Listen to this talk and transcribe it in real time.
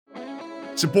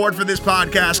Support for this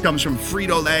podcast comes from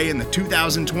Frito-Lay in the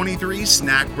 2023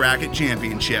 Snack Bracket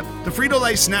Championship. The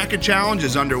Frito-Lay Snack-It Challenge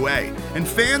is underway, and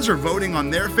fans are voting on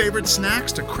their favorite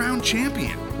snacks to crown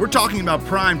champion. We're talking about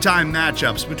prime-time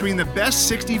matchups between the best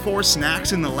 64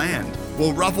 snacks in the land.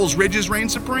 Will Ruffles Ridges reign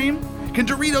supreme? Can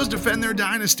Doritos defend their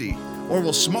dynasty? Or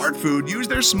will Smart Food use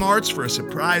their smarts for a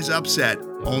surprise upset?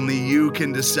 Only you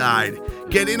can decide.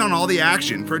 Get in on all the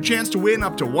action for a chance to win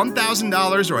up to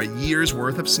 $1,000 or a year's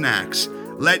worth of snacks.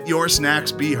 Let your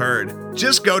snacks be heard.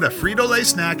 Just go to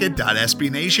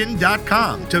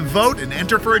fritolaysnacket.sbnation.com to vote and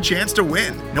enter for a chance to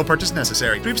win. No purchase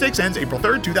necessary. Sweepstakes ends April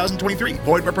 3rd, 2023.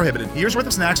 Void where prohibited. Year's worth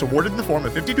of snacks awarded in the form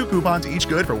of 52 coupons, each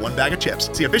good for one bag of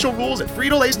chips. See official rules at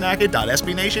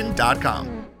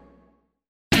fritolaysnacket.sbnation.com.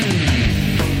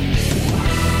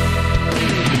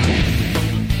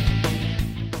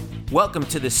 Welcome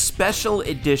to this special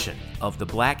edition of the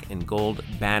Black and Gold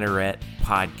Banneret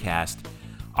podcast.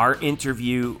 Our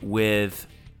interview with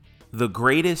the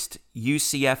greatest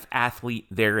UCF athlete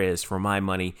there is, for my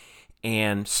money,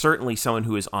 and certainly someone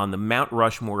who is on the Mount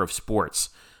Rushmore of sports,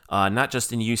 not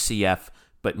just in UCF,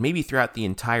 but maybe throughout the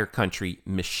entire country,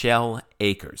 Michelle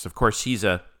Akers. Of course, she's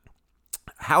a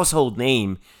household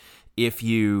name if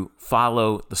you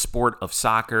follow the sport of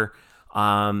soccer,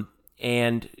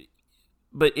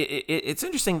 But it's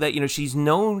interesting that, she's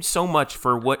known so much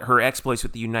for what her exploits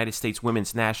with the United States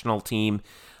women's national team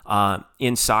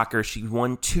in soccer. She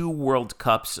won 2 World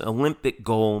Cups, Olympic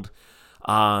gold,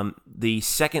 the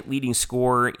second leading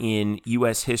scorer in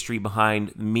U.S. history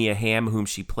behind Mia Hamm, whom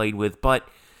she played with. But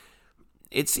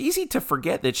it's easy to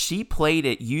forget that she played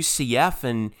at UCF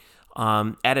and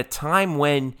at a time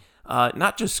when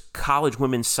not just college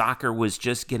women's soccer was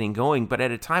just getting going, but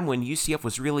at a time when UCF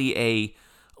was really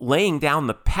laying down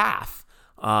the path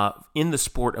in the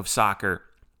sport of soccer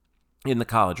in the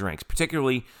college ranks,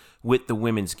 particularly with the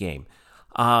women's game.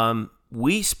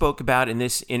 We spoke about in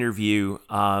this interview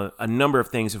a number of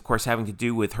things, of course, having to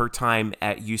do with her time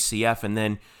at UCF and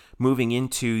then moving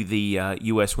into the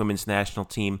U.S. women's national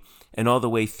team and all the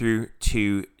way through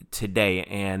to today.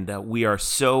 And we are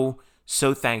so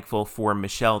thankful for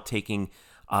Michelle taking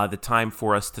the time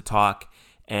for us to talk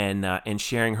and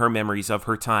sharing her memories of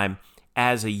her time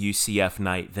as a UCF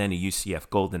Knight, then a UCF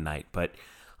Golden Knight. But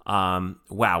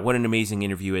wow, what an amazing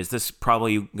interview is. This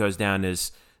probably goes down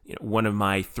as one of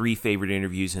my 3 favorite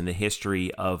interviews in the history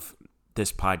of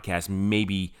this podcast,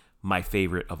 maybe my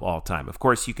favorite of all time. Of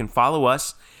course, you can follow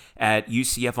us at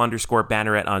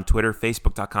UCF_Banneret on Twitter,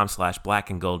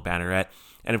 Facebook.com/blackandgoldbanneret,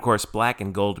 and of course,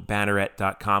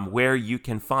 blackandgoldbanneret.com, where you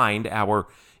can find our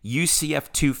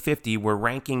UCF 250. We're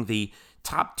ranking the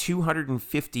top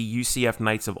 250 UCF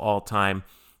Knights of all time,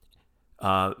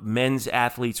 men's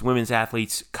athletes, women's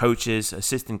athletes, coaches,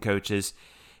 assistant coaches,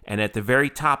 and at the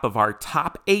very top of our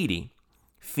top 80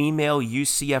 female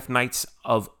UCF Knights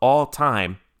of all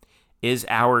time is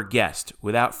our guest.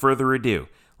 Without further ado,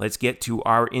 let's get to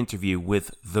our interview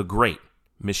with the great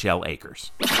Michelle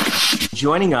Akers.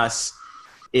 Joining us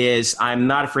is, I'm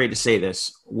not afraid to say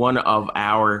this, one of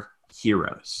our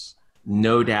heroes.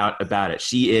 No doubt about it.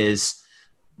 She is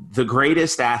the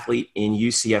greatest athlete in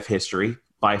UCF history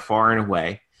by far and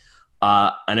away,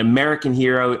 an American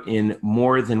hero in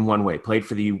more than one way, played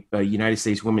for the United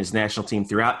States women's national team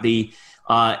throughout the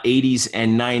 80s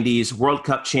and 90s, World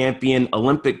Cup champion,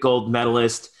 Olympic gold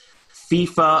medalist,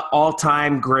 FIFA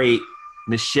all-time great,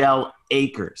 Michelle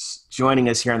Akers, joining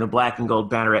us here on the Black and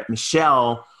Gold Banneret.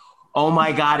 Michelle, oh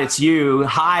my God, it's you.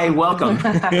 Hi, welcome.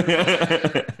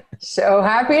 So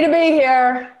happy to be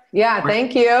here. Yeah,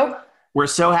 thank you. We're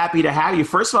so happy to have you.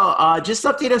 First of all, just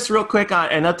update us real quick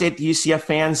and update the UCF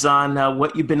fans on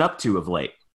what you've been up to of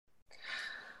late.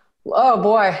 Oh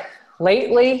boy,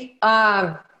 lately,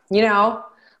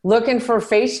 looking for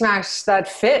face masks that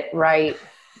fit right.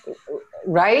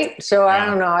 So yeah. I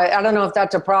don't know. I don't know if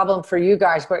that's a problem for you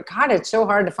guys, but God, it's so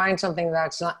hard to find something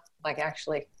that's not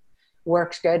actually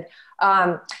works good.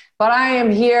 But I am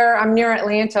here. I'm near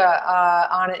Atlanta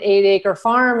on an 8-acre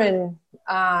farm, and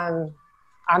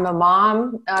I'm a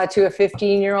mom to a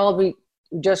 15-year-old. We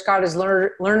just got his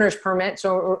learner's permit,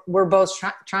 so we're both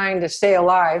trying to stay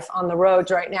alive on the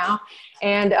roads right now.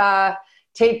 And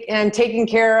taking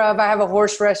care of, I have a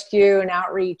horse rescue and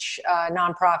outreach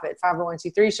nonprofit,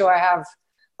 501c3. So I have a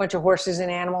bunch of horses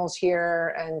and animals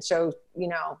here. And so,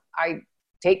 I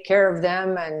take care of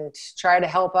them and try to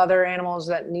help other animals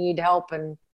that need help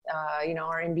and,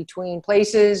 are in between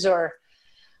places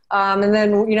and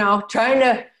then, trying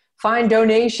to find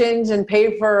donations and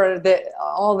pay for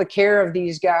all the care of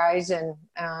these guys and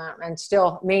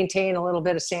still maintain a little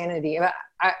bit of sanity.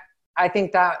 I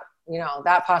think that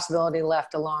that possibility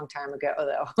left a long time ago,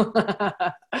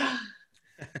 though.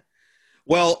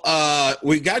 Well,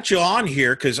 we got you on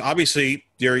here because obviously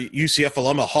you're a UCF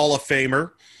alum, a Hall of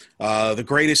Famer, the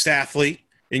greatest athlete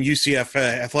in UCF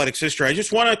athletics history. I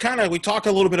just want to we talk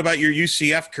a little bit about your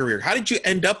UCF career. How did you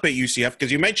end up at UCF?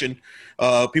 Because you mentioned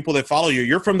people that follow you.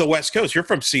 You're from the West Coast. You're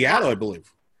from Seattle, I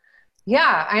believe.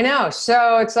 Yeah, I know.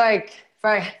 So it's like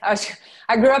I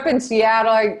grew up in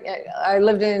Seattle. I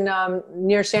lived in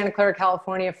near Santa Clara,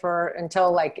 California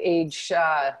until like age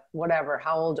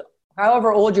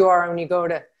however old you are when you go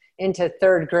into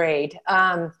third grade.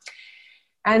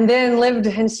 And then lived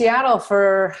in Seattle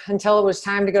until it was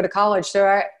time to go to college.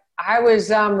 So I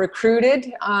was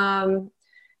recruited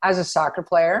as a soccer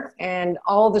player, and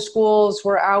all the schools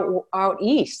were out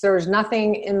east. There was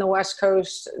nothing in the West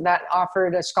Coast that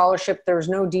offered a scholarship. There was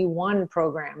no D1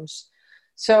 programs.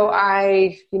 So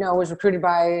I, was recruited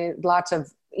by lots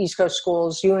of East Coast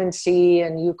schools, UNC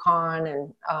and UConn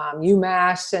and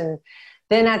UMass. And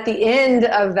then at the end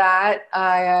of that,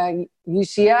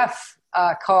 UCF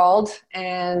called,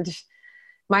 and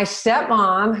my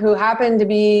stepmom, who happened to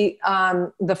be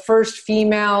the first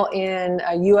female in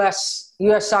a U.S.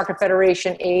 Soccer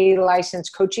Federation A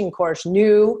licensed coaching course,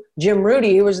 knew Jim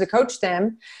Rudy, who was the coach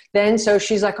then. So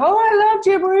she's like, "Oh, I love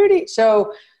Jim Rudy."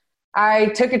 So I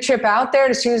took a trip out there.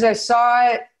 As soon as I saw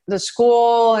it, the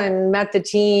school, and met the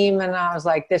team, and I was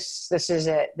like, "This is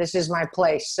it. This is my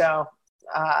place." So,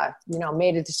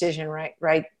 made a decision right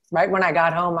when I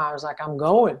got home. I was like, "I'm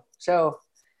going." So.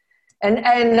 And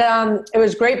it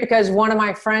was great because one of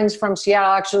my friends from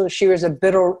Seattle, actually, she was a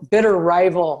bitter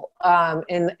rival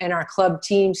in our club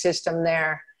team system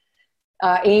there.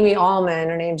 Amy Allman,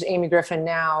 her name's Amy Griffin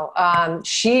now.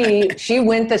 She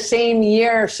went the same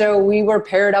year, so we were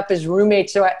paired up as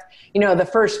roommates. So the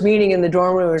first meeting in the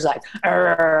dorm room was like,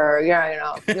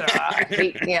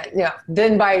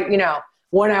 Then by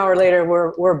 1 hour later,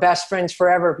 we're best friends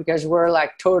forever because we're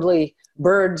like totally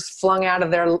birds flung out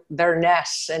of their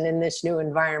nests and in this new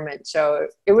environment. So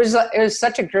it was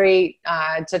such a great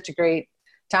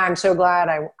time. So glad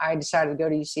I decided to go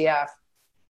to UCF.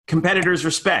 Competitors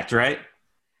respect, right?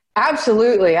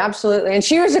 Absolutely. And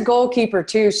she was a goalkeeper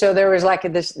too. So there was like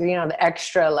this, the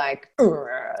extra like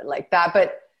that,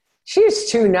 but she was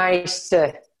too nice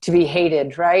to be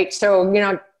hated. Right. So,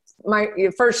 my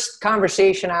first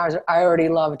conversation, I already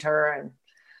loved her, and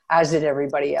as did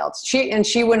everybody else.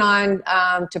 She went on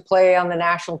to play on the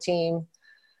national team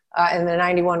in the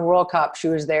 91 World Cup. She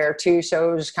was there too.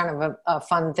 So it was kind of a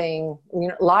fun thing.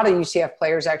 A lot of UCF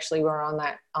players actually were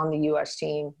on the US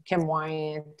team, Kim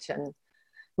Wyant and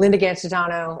Linda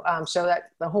Gancitano. So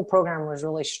that the whole program was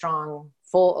really strong,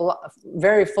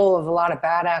 very full of a lot of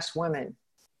badass women.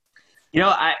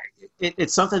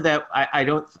 It's something that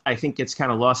I think gets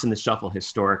kind of lost in the shuffle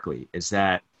historically, is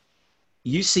that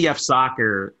UCF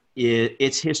soccer,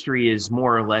 its history is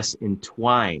more or less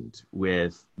entwined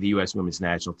with the U.S. women's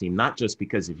national team, not just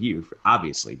because of you,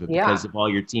 obviously, but because of all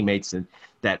your teammates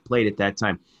that played at that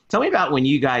time. Tell me about when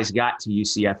you guys got to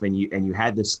UCF and you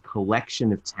had this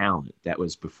collection of talent that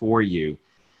was before you.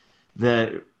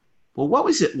 What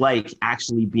was it like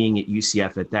actually being at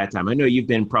UCF at that time? I know you've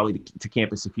been probably to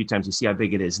campus a few times. You see how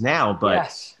big it is now,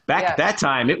 but back at that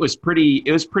time, it was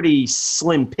pretty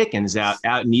slim pickings out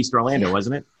in East Orlando,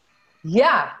 wasn't it?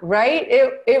 Yeah, right.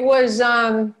 It was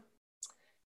a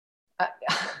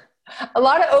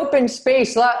lot of open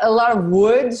space, a lot of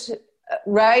woods,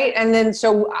 right? And then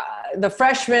the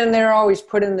freshmen, they're always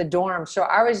put in the dorm. So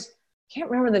can't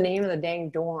remember the name of the dang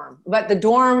dorm, but the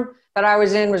dorm that I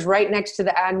was in was right next to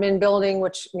the admin building,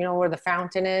 which, where the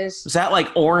fountain is. Was that like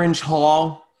Orange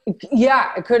Hall?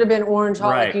 Yeah, it could have been Orange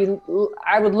Hall. Right. Like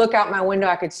I would look out my window,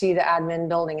 I could see the admin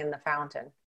building and the fountain.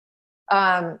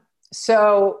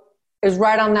 So it was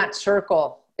right on that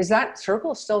circle. Is that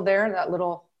circle still there? That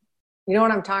little, you know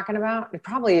what I'm talking about? It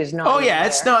probably is not. Oh yeah,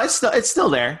 it's still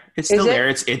there. It's still there.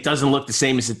 It doesn't look the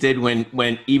same as it did when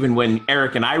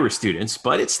Eric and I were students,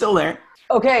 but it's still there.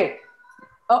 Okay.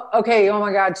 Oh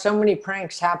my God. So many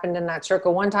pranks happened in that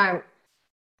circle. One time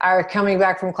I was coming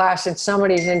back from class and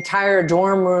somebody's entire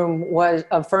dorm room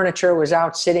of furniture was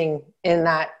out sitting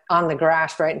on the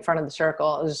grass right in front of the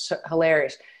circle. It was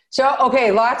hilarious. So,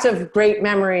 okay. Lots of great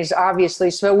memories,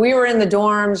 obviously. So we were in the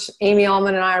dorms, Amy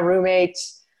Allman and I,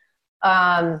 roommates.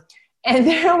 And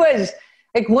there was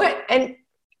and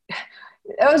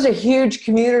that was a huge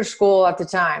commuter school at the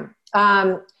time.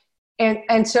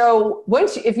 And so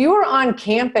if you were on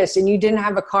campus and you didn't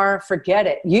have a car, forget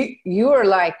it. You were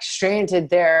like stranded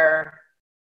there,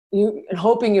 and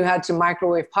hoping you had some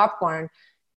microwave popcorn.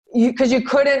 because you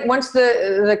couldn't, once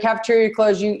the cafeteria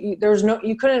closed, you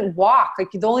couldn't walk.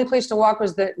 Like the only place to walk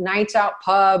was the Nights Out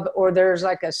pub, or there's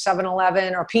like a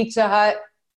 7-Eleven or Pizza Hut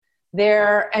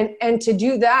there. And to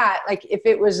do that, like if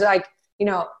it was like,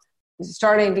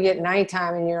 starting to get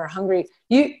nighttime and you're hungry,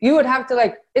 you would have to,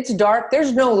 like, it's dark,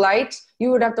 there's no lights. You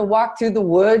would have to walk through the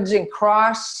woods and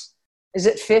cross, is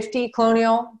it 50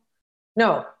 Colonial?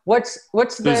 No, what's the?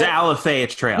 There's Alafaya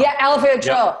Trail. Yeah, Alafaya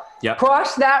Trail. Yep.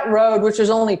 Cross that road, which was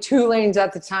only 2 lanes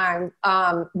at the time.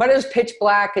 But it was pitch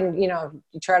black, and, you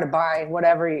try to buy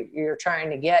whatever you're trying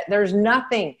to get. There's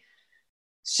nothing.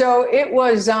 So it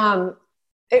was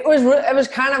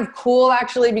kind of cool,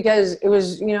 actually, because it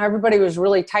was, everybody was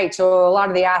really tight. So a lot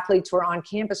of the athletes were on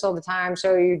campus all the time.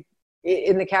 So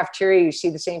in the cafeteria, you see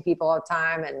the same people all the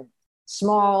time, and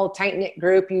small, tight-knit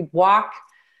group. You'd walk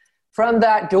from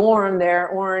that dorm there,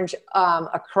 Orange,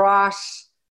 across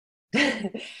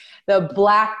the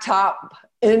blacktop,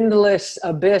 endless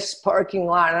abyss parking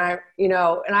lot.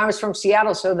 And I was from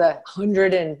Seattle, so the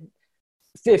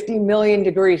 150 million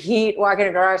degree heat, walking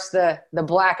across the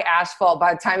black asphalt.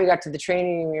 By the time you got to the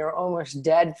training room, you were almost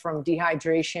dead from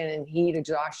dehydration and heat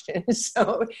exhaustion.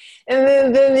 So,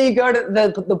 and then you go to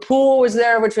the pool was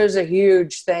there, which was a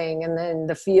huge thing. And then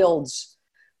the fields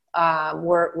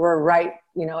were right,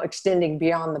 extending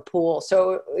beyond the pool.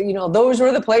 So, those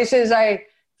were the places I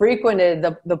frequented: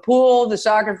 the pool, the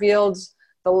soccer fields,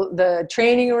 the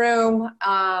training room,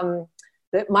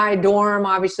 my dorm,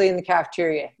 obviously, in the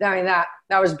cafeteria. I mean, that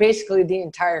was basically the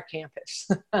entire campus.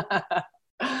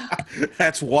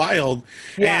 That's wild.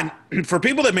 Yeah. And for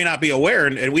people that may not be aware,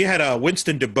 and we had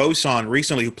Winston DeBose on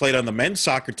recently, who played on the men's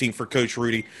soccer team for Coach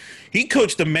Rudy. He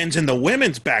coached the men's and the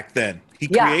women's back then. He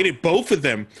created both of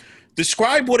them.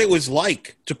 Describe what it was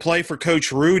like to play for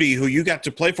Coach Rudy, who you got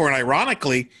to play for. And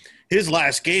ironically, his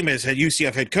last game as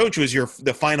UCF head coach was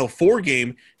the Final Four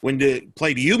game when they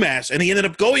played UMass, and he ended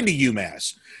up going to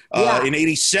UMass in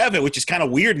 '87, which is kind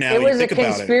of weird now. It was you think a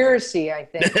conspiracy, I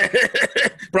think.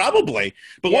 Probably.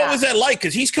 But what was that like?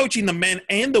 Because he's coaching the men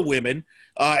and the women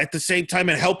at the same time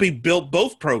and helping build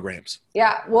both programs.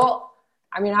 Yeah, well,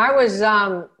 I mean, I was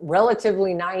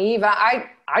relatively naive.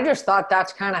 I just thought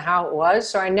that's kind of how it was.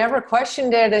 So I never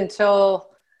questioned it until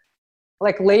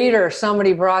like later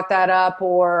somebody brought that up,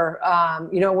 or,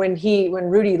 when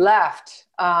Rudy left,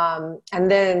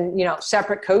 and then,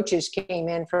 separate coaches came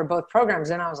in for both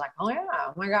programs. And I was like, oh yeah,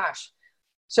 oh my gosh.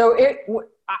 So it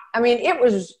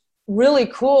was really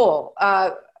cool.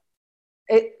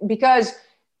 Because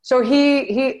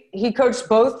he coached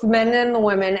both the men and the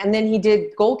women, and then he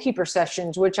did goalkeeper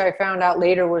sessions, which I found out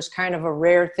later was kind of a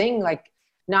rare thing. Like,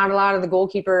 not a lot of the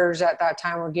goalkeepers at that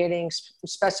time were getting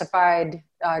specified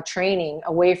training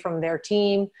away from their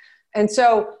team. And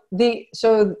so the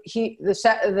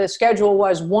schedule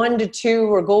was 1 to 2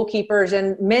 were goalkeepers,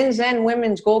 and men's and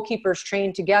women's goalkeepers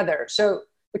trained together. So,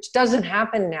 which doesn't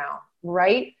happen now,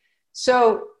 right?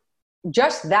 So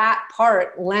just that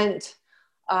part lent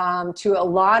to a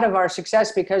lot of our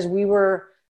success, because we were,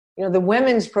 the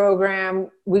women's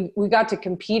program, we got to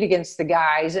compete against the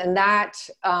guys, and that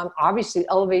obviously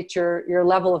elevates your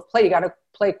level of play. You got to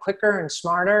play quicker and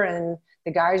smarter, and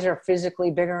the guys are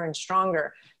physically bigger and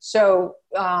stronger. So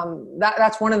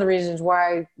that's one of the reasons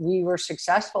why we were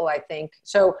successful, I think.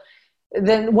 So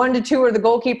then 1 to 2 were the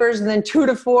goalkeepers, and then 2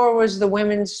 to 4 was the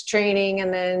women's training,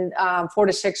 and then 4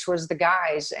 to 6 was the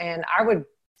guys. And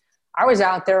I was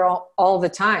out there all the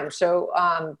time. So,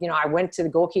 I went to the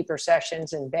goalkeeper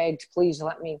sessions and begged, please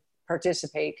let me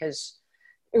participate, because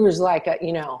it was like a,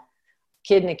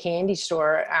 kid in a candy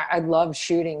store. I loved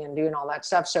shooting and doing all that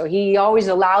stuff. So he always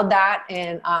allowed that.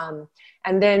 And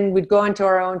then we'd go into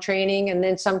our own training. And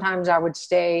then sometimes I would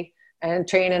stay and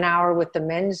train an hour with the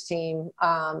men's team.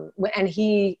 And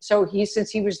since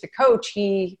he was the coach,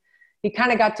 he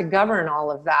kind of got to govern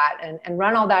all of that and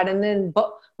run all that. And then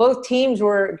both teams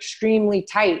were extremely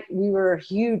tight. We were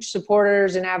huge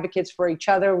supporters and advocates for each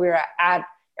other. We were at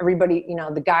everybody,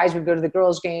 the guys would go to the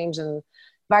girls' games and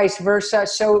vice versa.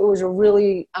 So it was a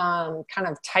really kind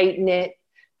of tight-knit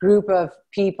group of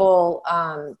people,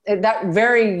 that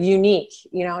very unique,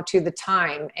 to the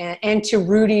time and to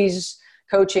Rudy's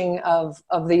coaching of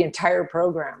the entire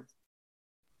program.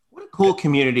 What a cool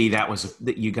community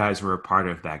that you guys were a part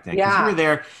of back then. Because you were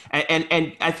there,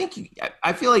 and I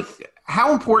feel like,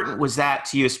 how important was that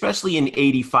to you, especially in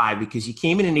 '85, because you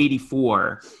came in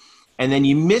 '84, and then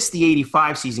you missed the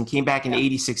 '85 season, came back in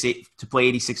 '86 to play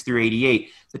 '86 through '88.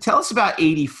 But tell us about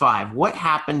 '85. What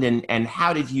happened, and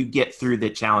how did you get through the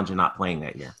challenge of not playing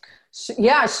that year?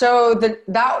 So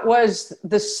that was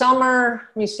the summer.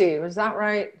 Let me see. Was that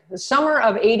right? The summer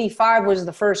of '85 was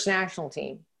the first national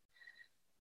team.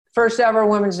 first ever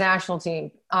women's national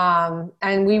team.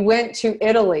 And we went to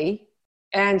Italy.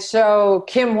 And so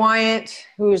Kim Wyant,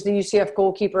 who was the UCF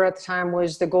goalkeeper at the time,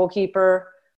 was the goalkeeper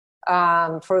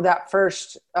for that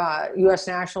first U.S.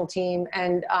 national team.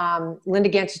 And Linda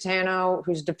Gancitano,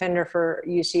 who's defender for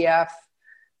UCF,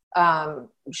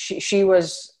 she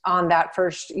was on that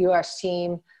first U.S.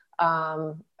 team.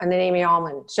 And then Amy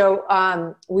Allman.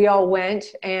 So we all went,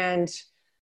 and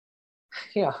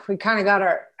we kind of got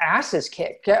our asses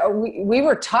kicked. We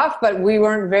were tough, but we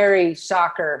weren't very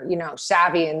soccer,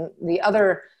 savvy. And the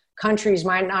other countries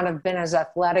might not have been as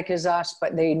athletic as us,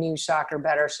 but they knew soccer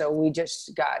better. So we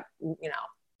just got,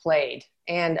 played.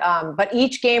 And but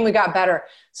each game we got better.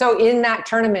 So in that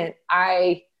tournament,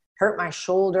 I hurt my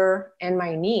shoulder and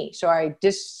my knee. So I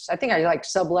think I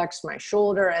sublexed my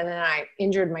shoulder, and then I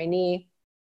injured my knee,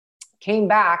 came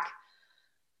back.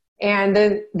 And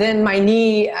then my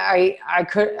knee, I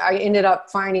ended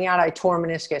up finding out I tore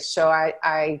meniscus. So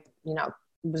I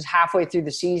was halfway through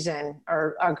the season,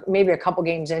 or maybe a couple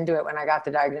games into it when I got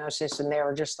the diagnosis, and they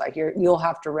were just like, you'll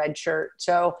have to redshirt.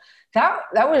 So that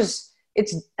was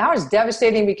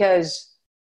devastating because,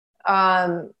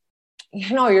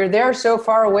 you're there so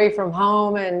far away from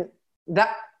home, and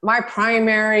that my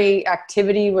primary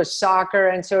activity was soccer.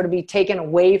 And so to be taken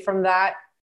away from that,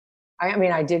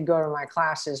 I did go to my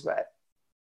classes, but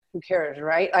who cares,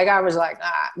 right? Like I was like,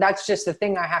 that's just the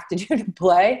thing I have to do to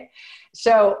play.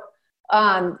 So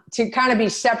to kind of be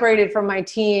separated from my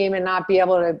team and not be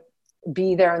able to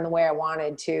be there in the way I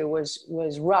wanted to was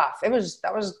rough. That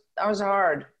was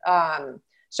hard.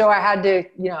 So I had to,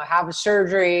 have a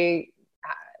surgery.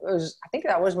 I think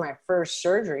that was my first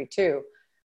surgery too.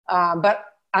 But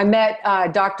I met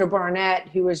Dr. Barnett,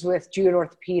 who was with Jude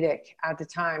Orthopedic at the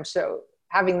time. So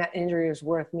having that injury was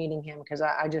worth meeting him because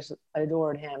I just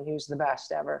adored him. He was the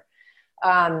best ever.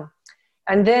 And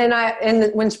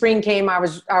then when spring came, I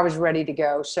was ready to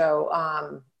go. So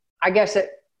I guess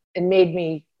it made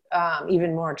me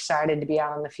even more excited to be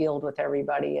out on the field with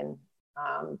everybody, and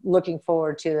looking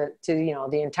forward to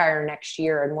the entire next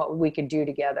year and what we could do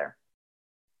together.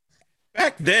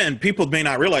 Back then, people may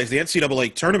not realize the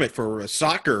NCAA tournament for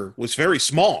soccer was very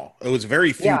small. It was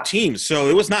very few teams, so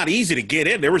it was not easy to get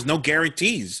in. There was no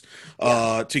guarantees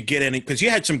to get in, because you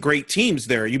had some great teams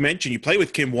there. You mentioned you play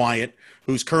with Kim Wyant,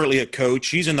 who's currently a coach.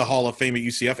 She's in the Hall of Fame at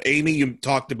UCF. Amy, you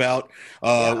talked about,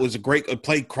 was a great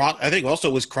played cross. I think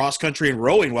also was cross country and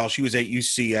rowing while she was at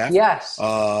UCF. Yes.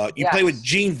 You played with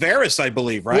Jean Veras, I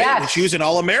believe, right? Yes. And she was an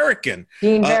All-American.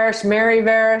 Jean Veras, Mary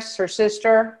Veras, her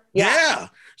sister. Yeah.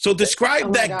 So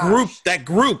describe that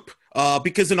group,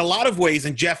 because in a lot of ways,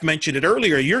 and Jeff mentioned it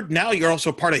earlier, you're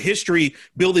also part of history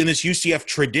building this UCF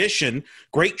tradition,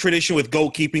 great tradition with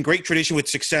goalkeeping, great tradition with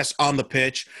success on the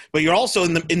pitch. But you're also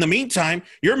in the meantime,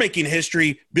 you're making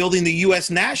history building the U.S.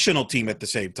 national team at the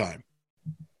same time.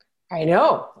 I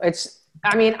know. I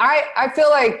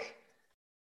feel like,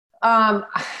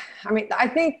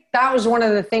 I think that was one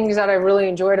of the things that I really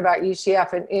enjoyed about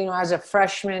UCF, and as a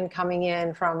freshman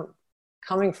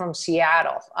coming from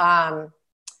Seattle,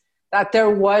 that there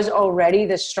was already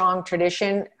this strong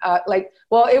tradition. It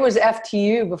was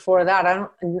FTU before that. I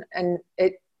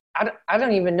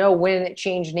don't even know when it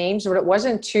changed names, but it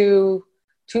wasn't too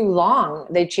long.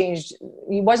 They changed.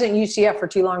 It wasn't UCF for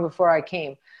too long before I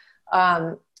came.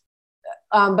 But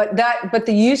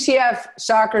the UCF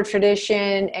soccer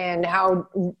tradition and how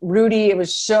Rudy, it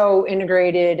was so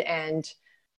integrated and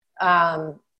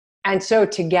so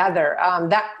together,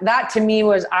 that to me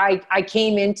was, I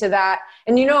came into that.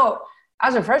 And,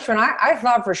 as a freshman, I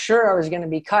thought for sure I was going to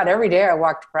be cut. Every day I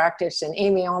walked to practice, and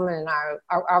Amy Allman and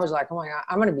I was like, oh my God,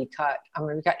 I'm going to be cut. I'm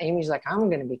going to be cut. Amy's like, I'm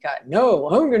going to be cut. No,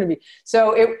 I'm going to be.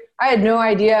 So I had no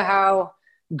idea how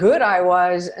good I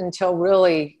was until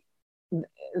really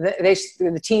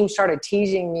the team started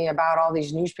teasing me about all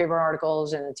these newspaper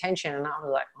articles and attention. And I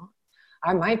was like, oh,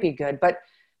 I might be good. But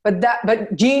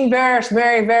Jean Veras,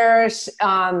 Mary Veras,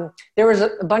 there was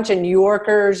a bunch of New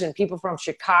Yorkers and people from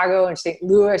Chicago and St.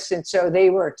 Louis. And so they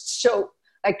were so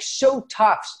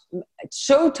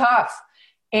tough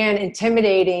and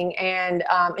intimidating and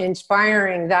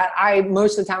inspiring that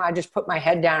most of the time I just put my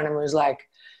head down and was like,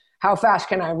 how fast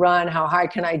can I run? How high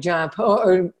can I jump?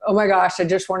 Oh my gosh, I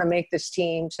just want to make this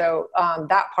team. So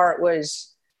that part was,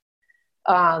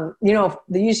 the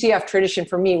UCF tradition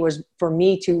for me was for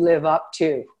me to live up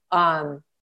to. And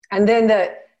then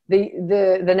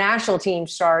the national team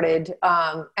started.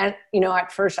 And,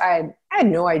 at first I had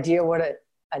no idea what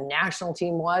a national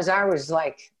team was. I was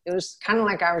like, it was kind of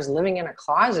like I was living in a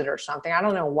closet or something. I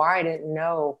don't know why I didn't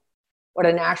know what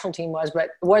a national team was, but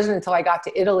it wasn't until I got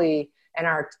to Italy and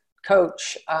our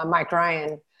coach, Mike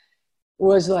Ryan,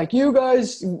 was like, you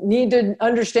guys need to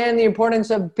understand the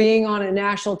importance of being on a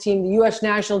national team, the U.S.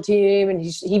 national team. And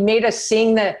he made us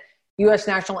sing the U.S.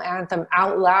 national anthem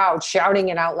out loud, shouting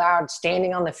it out loud,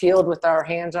 standing on the field with our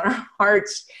hands on our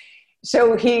hearts,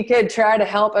 so he could try to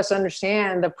help us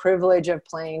understand the privilege of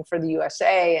playing for the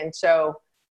USA. And so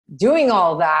doing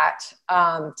all that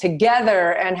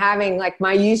together and having like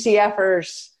my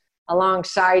UCFers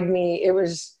alongside me, it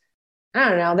was, I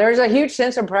don't know, there's a huge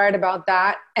sense of pride about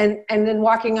that. And then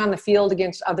walking on the field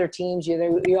against other teams,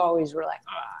 you always were like,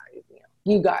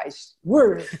 you guys,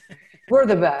 we're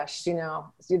the best,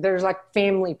 There's like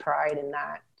family pride in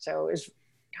that. So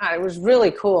it was really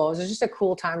cool. It was just a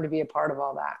cool time to be a part of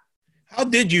all that. How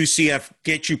did UCF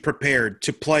get you prepared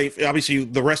to play, obviously,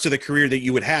 the rest of the career that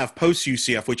you would have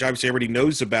post-UCF, which obviously everybody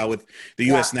knows about with the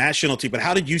U.S. national team, but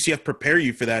how did UCF prepare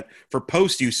you for that, for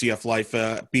post-UCF life,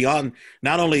 beyond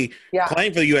not only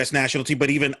playing for the U.S. national team, but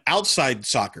even outside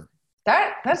soccer?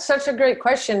 That's such a great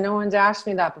question. No one's asked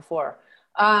me that before.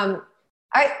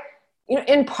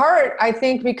 In part, I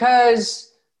think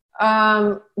because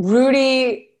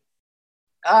Rudy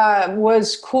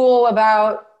was cool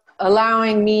about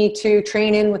allowing me to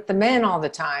train in with the men all the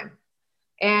time.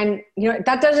 And,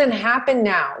 that doesn't happen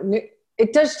now.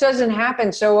 It just doesn't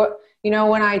happen. So,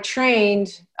 when I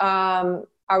trained, I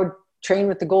would train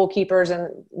with the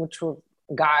goalkeepers, which were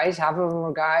guys, half of them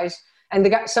were guys. And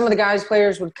some of the guys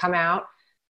players would come out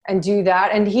and do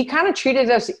that. And he kind of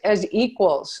treated us as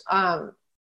equals.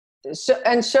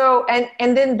 So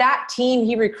then that team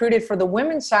he recruited for the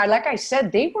women's side, like I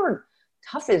said, they were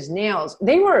tough as nails.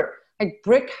 They were like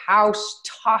brick house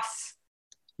tough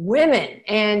women.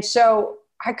 And so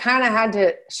I kind of had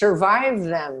to survive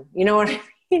them, you know what I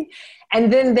mean?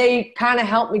 And then they kind of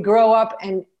helped me grow up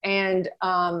and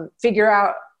figure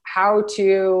out how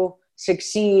to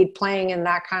succeed playing in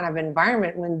that kind of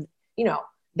environment when,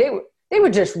 they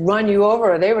would just run you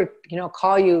over. They would,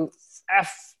 call you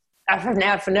F and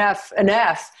F and F and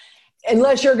F.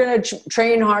 Unless you're going to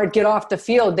train hard, get off the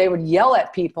field, they would yell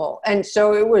at people. And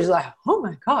so it was like, oh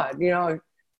my God,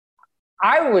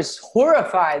 I was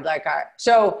horrified.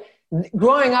 So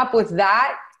growing up with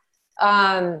that,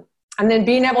 and then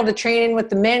being able to train in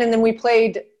with the men, and then we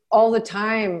played all the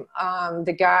time.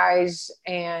 The guys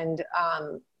and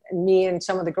me and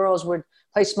some of the girls would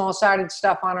play small-sided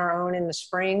stuff on our own in the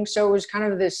spring. So it was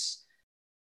kind of this,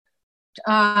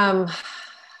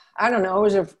 I don't know.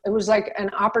 It was like an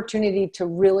opportunity to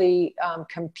really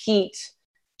compete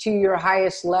to your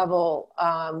highest level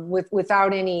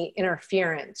without any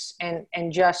interference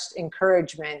and just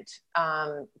encouragement.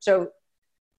 So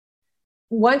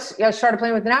once I started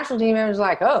playing with the national team, I was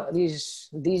like, oh, these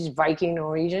Viking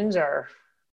Norwegians are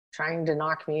trying to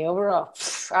knock me over. Oh,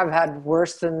 I've had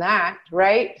worse than that,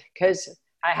 right? Because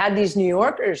I had these New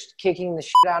Yorkers kicking the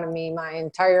shit out of me my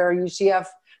entire UCF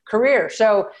career.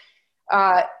 So,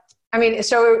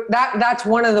 so that's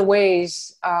one of the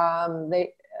ways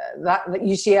that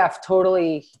UCF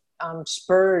totally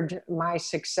spurred my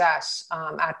success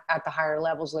at the higher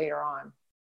levels later on.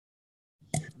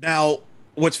 Now,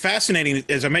 what's fascinating,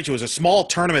 as I mentioned, was a small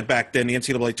tournament back then, the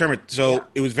NCAA tournament, so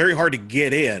it was very hard to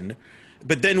get in.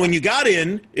 But then when you got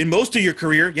in most of your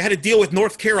career, you had to deal with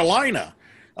North Carolina.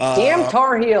 Damn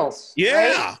Tar Heels.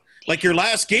 Yeah. Right? Like your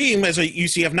last game as a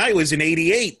UCF Knight was in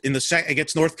 '88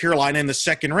 against North Carolina in the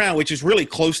second round, which is really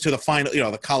close to the final,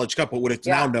 the College Cup, what it's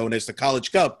now known as the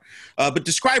College Cup. But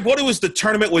describe what the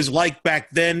tournament was like back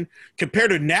then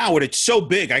compared to now when it's so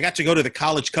big. I got to go to the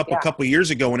College Cup a couple of years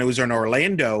ago when it was in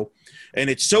Orlando, and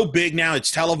it's so big now.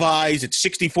 It's televised. It's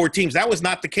 64 teams. That was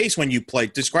not the case when you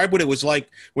played. Describe what it was like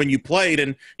when you played.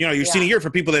 And, your senior year, for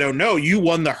people that don't know, you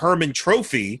won the Herman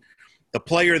Trophy, the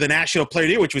National Player of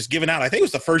the Year, which was given out. I think it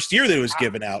was the first year that it was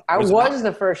given out. I was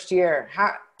the first year.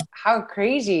 How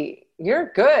crazy.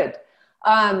 You're good.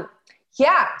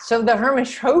 So the Herman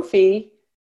Trophy,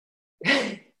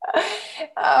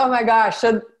 oh my gosh.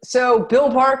 So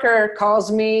Bill Parker calls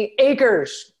me,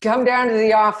 Akers, come down to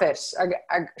the office.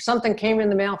 Something came in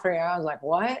the mail for you. I was like,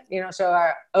 what? So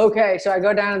I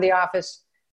go down to the office.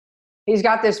 He's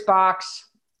got this box.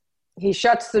 He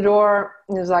shuts the door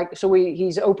and is like,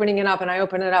 he's opening it up, and I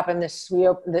open it up, and it's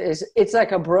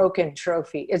like a broken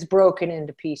trophy. It's broken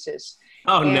into pieces.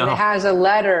 Oh, and no. It has a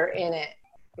letter in it.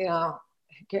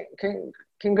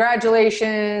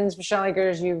 Congratulations, Michelle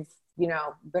Akers. You've,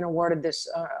 been awarded this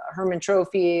Herman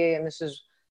Trophy, and this is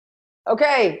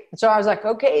okay. So I was like,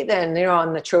 okay, then,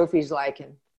 and the trophy's like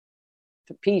in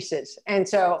pieces. And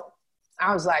so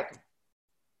I was like,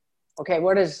 okay,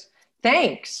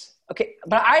 thanks. Okay,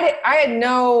 but I had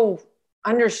no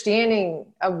understanding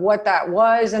of what that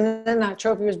was, and then that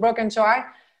trophy was broken. So I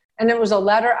And it was a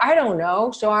letter. I don't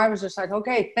know. So I was just like,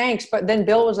 okay, thanks. But then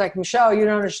Bill was like, Michelle, you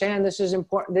don't understand. This is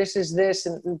important. This is this,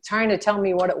 and trying to tell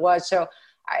me what it was. So,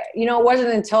 it wasn't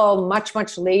until much,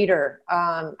 much later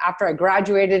after I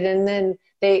graduated. And then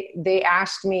they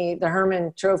asked me, the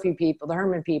Herman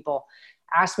people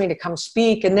asked me to come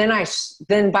speak. And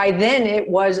then by then it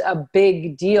was a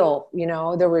big deal.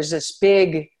 There was this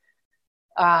big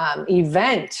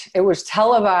event. It was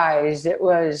televised. It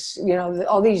was,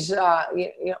 all these,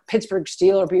 Pittsburgh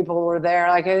Steeler people were there.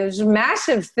 Like, it was a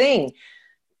massive thing.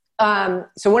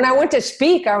 So when I went to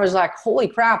speak, I was like, holy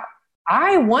crap,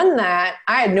 I won that.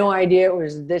 I had no idea it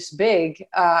was this big.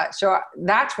 So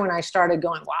that's when I started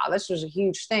going, wow, this was a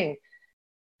huge thing.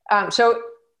 So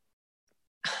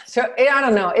I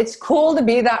don't know. It's cool to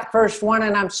be that first one.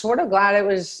 And I'm sort of glad it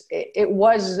was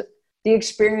the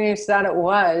experience that it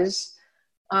was.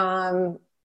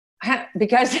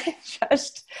 Because it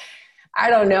just, I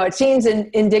don't know, it seems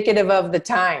indicative of the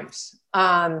times.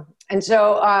 And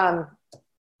so,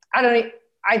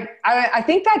 I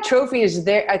think that trophy is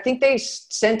there. I think they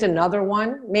sent another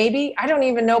one, maybe. I don't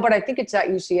even know, but I think it's at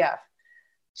UCF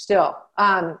still.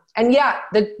 And yeah,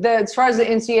 as far as the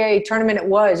NCAA tournament, it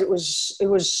was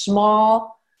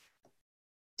small,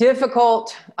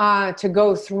 difficult to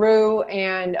go through,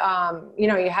 and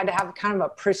you had to have kind of a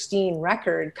pristine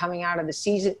record coming out of the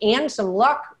season and some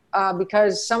luck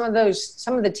because some of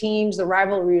the teams, the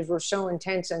rivalries were so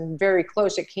intense and very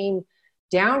close. It came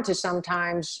down to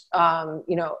sometimes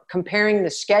comparing the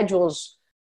schedules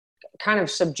kind of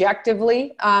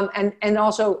subjectively, and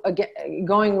also again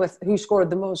going with who scored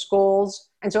the most goals.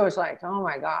 And so it's like, oh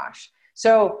my gosh,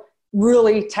 so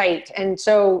really tight. And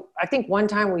so I think one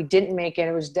time we didn't make it.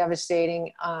 It was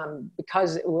devastating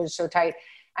because it was so tight.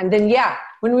 And then,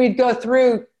 when we'd go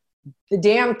through the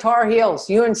damn Tar Heels,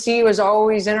 UNC was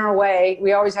always in our way.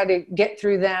 We always had to get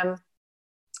through them,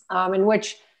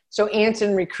 so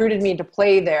Anson recruited me to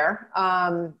play there.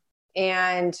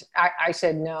 And I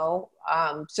said no.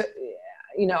 I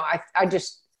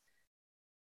just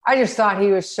thought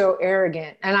he was so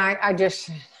arrogant. And I just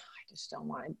don't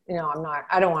want to,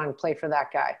 I don't want to play for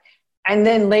that guy. And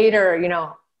then later,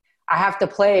 I have to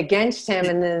play against him,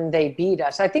 and then they beat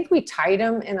us. I think we tied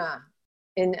him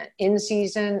in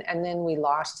season, and then we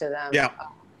lost to them. Yeah.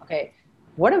 Okay.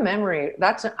 What a memory.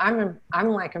 I'm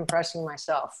like impressing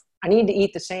myself. I need to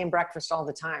eat the same breakfast all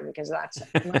the time because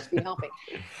it must be helping.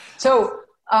 So,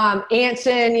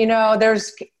 Anson,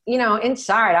 there's,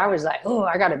 inside I was like, oh,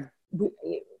 I got to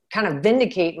kind of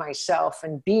vindicate myself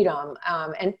and beat them.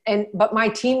 But my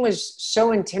team was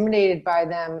so intimidated by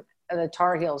them, the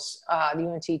Tar Heels, the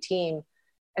UNC team,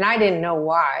 and I didn't know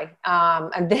why.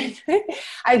 And then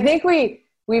I think we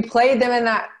played them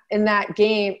in that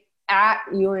game at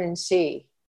UNC. They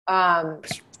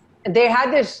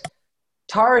had this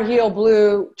Tar Heel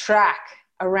blue track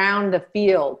around the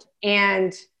field,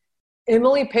 and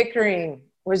Emily Pickering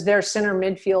was their center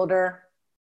midfielder.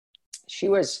 She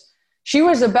was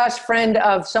the best friend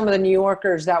of some of the New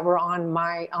Yorkers that were on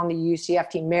the UCF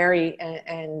team, Mary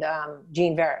and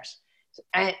Jean Veras.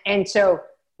 And so,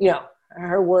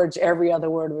 her words, every other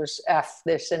word was F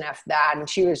this and F that. And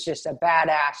she was just a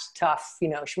badass, tough, she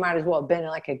might as well have been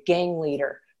like a gang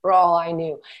leader for all I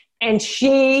knew. And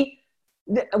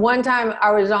one time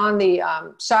I was on the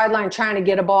sideline trying to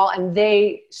get a ball, and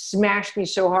they smashed me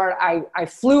so hard. I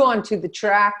flew onto the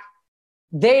track.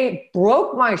 They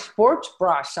broke my sports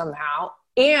bra somehow.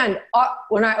 And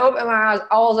when I opened my eyes,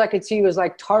 all I could see was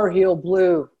like Tar Heel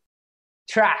blue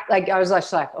track. Like, I was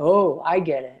just like, oh, I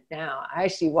get it now. I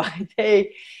see why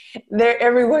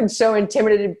everyone's so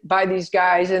intimidated by these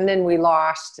guys. And then we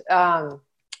lost.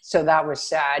 So that was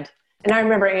sad. And I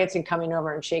remember Anson coming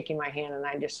over and shaking my hand, and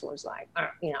I just was like,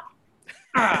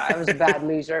 I was a bad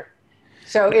loser.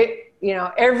 So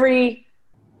every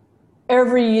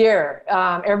year,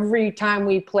 every time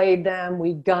we played them,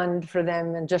 we gunned for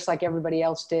them, and just like everybody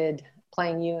else did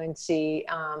playing UNC.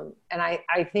 And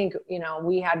I think,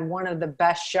 we had one of the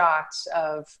best shots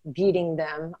of beating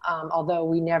them, although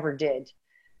we never did.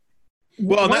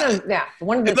 Well, that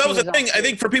was the thing. I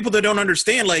think for people that don't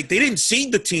understand, like, they didn't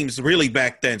seed the teams really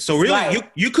back then. So really, right.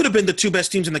 you could have been the two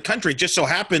best teams in the country. It just so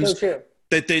happens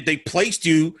that they placed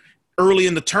you early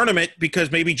in the tournament because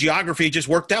maybe geography just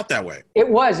worked out that way. It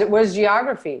was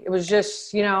geography. It was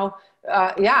just,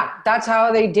 that's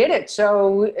how they did it.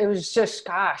 So it was just,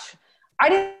 gosh,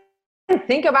 I didn't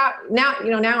think about now,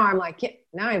 now I'm like,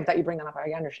 now that you bring that up,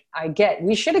 I get,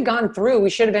 we should have gone through. We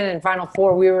should have been in Final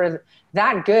Four. We were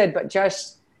that good, but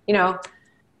just,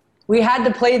 we had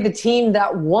to play the team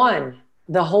that won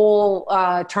the whole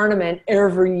tournament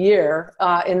every year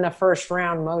in the first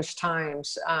round most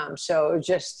times. So it was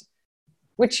just,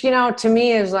 which, to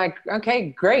me is like, okay,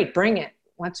 great, bring it.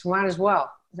 Might as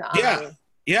well.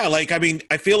 Yeah. Like, I mean,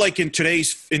 I feel like in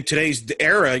today's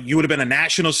era, you would have been a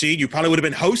national seed. You probably would have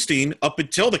been hosting up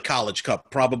until the College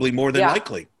Cup, probably more than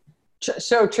likely.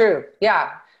 So true.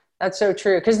 Yeah, that's so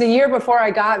true. Because the year before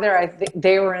I got there,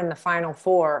 they were in the Final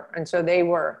Four. And so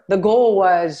the goal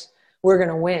was, we're going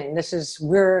to win.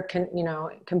 We're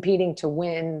competing to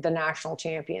win the national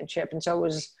championship. And so it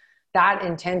was that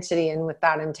intensity and with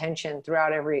that intention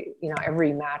throughout every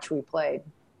match we played.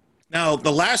 Now,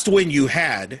 the last win you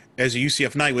had as a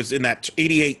UCF Knight was in that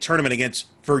 88 tournament against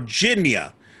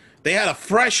Virginia. They had a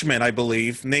freshman, I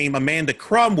believe, named Amanda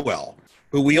Cromwell,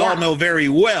 who we all know very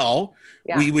well.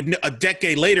 Yeah. A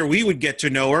decade later, we would get to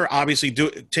know her, obviously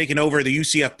taking over the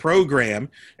UCF program,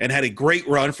 and had a great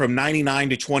run from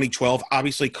 99 to 2012.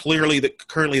 Obviously, currently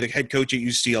the head coach at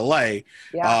UCLA,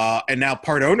 and now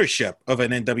part ownership of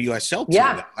an NWSL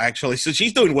team, actually. So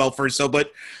she's doing well for herself.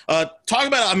 But talk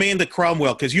about Amanda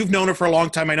Cromwell, because you've known her for a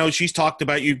long time. I know she's talked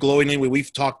about you glowingly when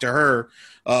we've talked to her.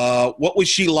 What was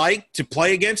she like to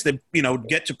play against,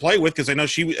 get to play with? Because I know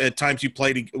at times you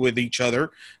played with each other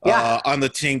on the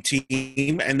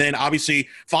team, and then obviously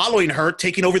following her,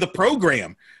 taking over the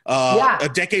program a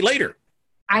decade later.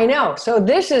 I know. So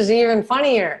this is even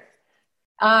funnier.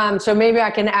 So maybe I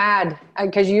can add,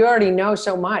 because you already know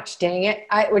so much, dang it,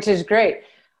 which is great.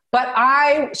 But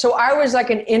I was like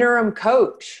an interim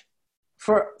coach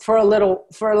for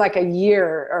like a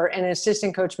year, or an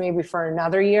assistant coach maybe for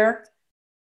another year.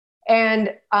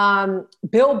 And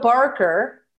Bill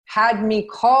Barker had me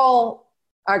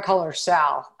I call her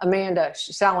Sal Amanda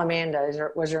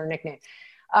was her nickname.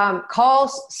 Call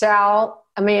Sal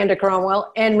Amanda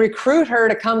Cromwell and recruit her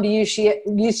to come to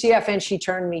UCF, and she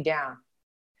turned me down.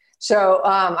 So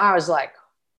I was like,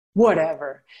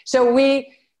 whatever. So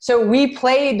we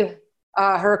played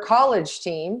her college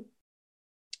team.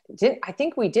 I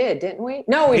think we did, didn't we?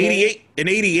 No, we didn't. In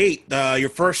 88, your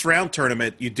first round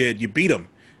tournament, you beat them.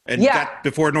 And got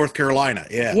before North Carolina.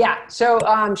 Yeah. So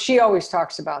she always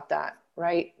talks about that,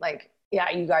 right? Like,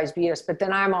 you guys beat us. But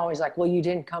then I'm always like, well, you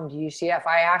didn't come to UCF.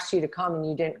 I asked you to come and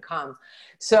you didn't come.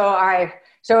 So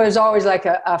it was always like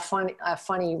a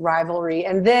funny rivalry.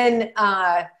 And then,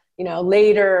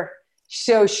 later,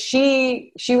 so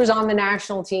she was on the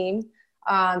national team.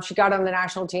 She got on the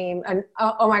national team, and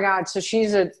oh my God. So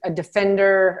she's a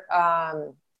defender,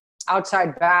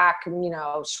 outside back,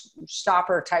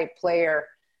 stopper type player.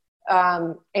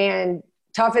 And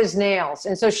tough as nails.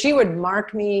 And so she would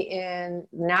mark me in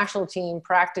national team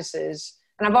practices.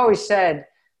 And I've always said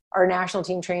our national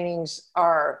team trainings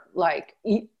are like,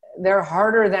 they're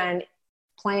harder than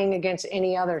playing against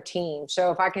any other team.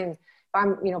 So if I'm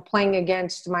playing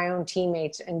against my own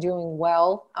teammates and doing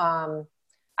well, I'm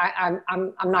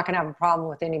not going to have a problem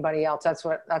with anybody else. That's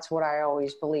what I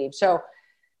always believe. So,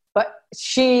 but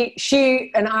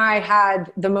she and I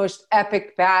had the most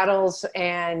epic battles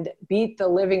and beat the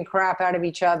living crap out of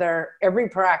each other every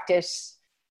practice,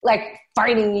 like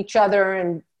fighting each other.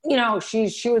 And,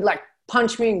 she would like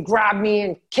punch me and grab me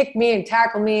and kick me and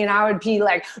tackle me. And I would be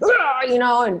like,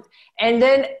 and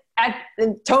then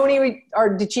Tony, our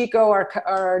DeChico,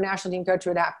 our national team coach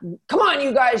would have, come on,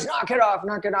 you guys, knock it off.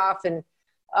 And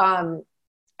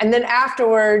then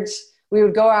afterwards, we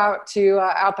would go out to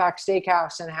Outback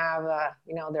Steakhouse and have,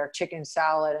 their chicken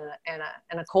salad and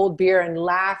a cold beer and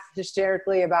laugh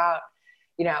hysterically about,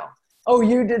 oh,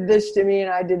 you did this to me and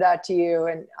I did that to you.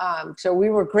 And so we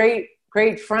were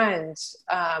great friends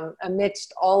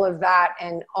amidst all of that.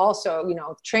 And also,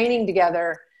 training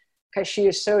together because she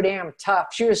was so damn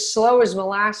tough. She was slow as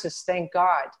molasses, thank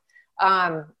God.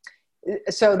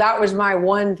 So that was my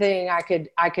one thing I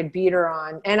could beat her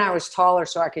on, and I was taller,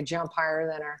 so I could jump higher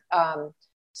than her.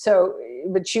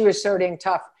 But she was so dang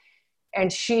tough,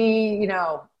 and she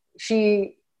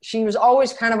was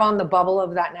always kind of on the bubble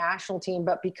of that national team.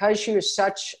 But because she was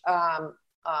such a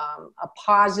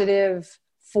positive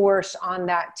force on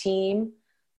that team,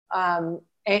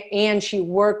 and she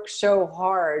worked so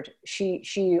hard,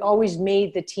 she always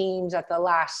made the teams at the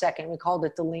last second. We called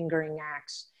it the lingering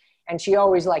acts. And she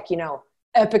always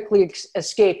epically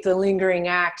escaped the lingering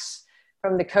acts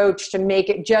from the coach to make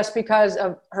it, just because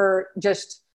of her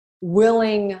just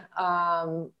willing,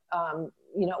 the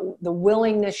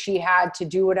willingness she had to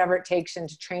do whatever it takes and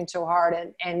to train so hard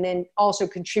and then also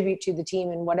contribute to the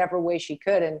team in whatever way she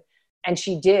could. And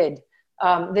she did.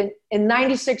 Then in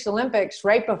 96 Olympics,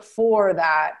 right before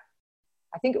that,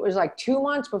 I think it was like 2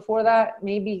 months before that,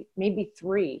 maybe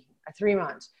 3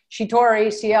 months, she tore her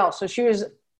ACL. So she was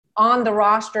on the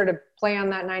roster to play on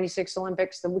that 96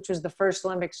 Olympics, which was the first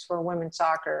Olympics for women's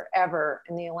soccer ever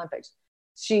in the Olympics.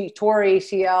 She tore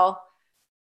ACL,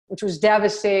 which was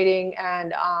devastating.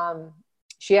 And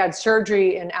she had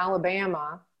surgery in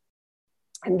Alabama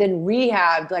and then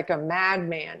rehabbed like a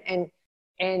madman.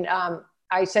 And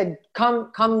I said,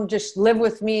 come just live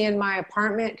with me in my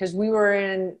apartment. Cause we were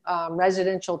in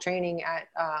residential training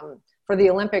for the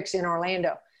Olympics in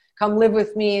Orlando. Come live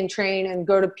with me and train and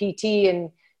go to PT, and,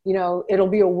 you know, it'll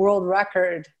be a world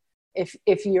record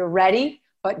if you're ready,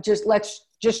 but let's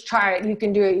just try it. You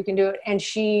can do it. You can do it. And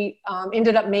she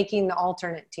ended up making the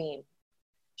alternate team.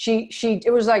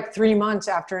 It was like 3 months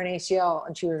after an ACL,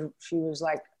 and she was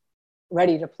like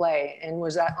ready to play and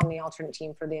was on the alternate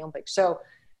team for the Olympics. So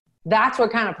that's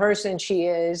what kind of person she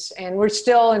is. And we're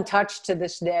still in touch to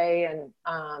this day, and,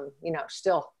 you know,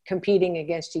 still competing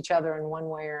against each other in one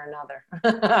way or another.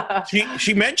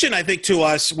 She mentioned, I think, to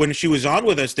us when she was on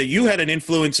with us that you had an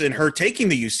influence in her taking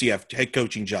the UCF head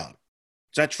coaching job.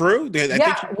 Is that true?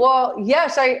 Well,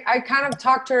 yes, I kind of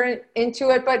talked her into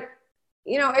it, but,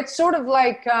 you know, it's sort of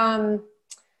like,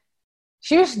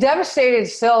 she was devastated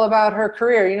still about her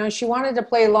career. You know, she wanted to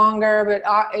play longer, but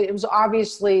it was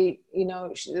obviously, you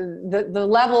know, the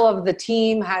level of the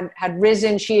team had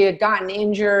risen. She had gotten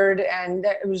injured, and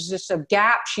it was just a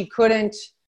gap she couldn't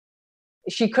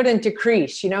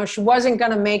decrease. You know, she wasn't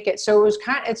going to make it. So it was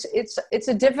it's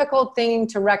a difficult thing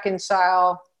to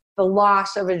reconcile the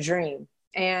loss of a dream.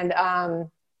 And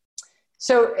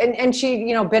so, and she,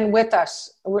 you know, been with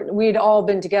us. We'd all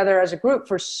been together as a group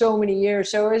for so many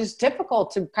years. So it was difficult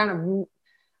to kind of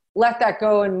let that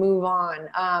go and move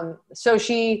on. So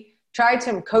she tried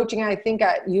some coaching, I think,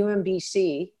 at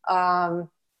UMBC, and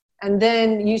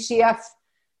then UCF.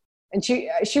 And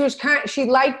she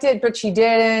liked it, but she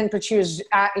didn't. But she was,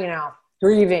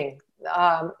 grieving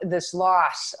this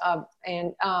loss.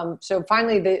 So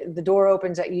finally, the door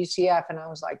opens at UCF, and I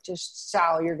was like, "Just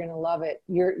Sal, you're gonna love it.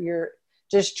 You're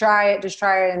just try it.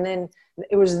 And then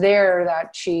it was there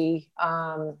that she,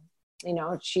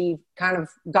 she kind of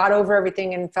got over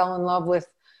everything and fell in love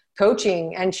with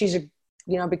coaching. And she's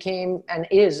became and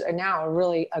is now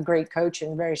really a great coach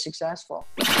and very successful.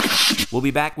 We'll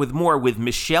be back with more with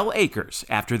Michelle Akers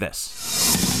after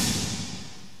this.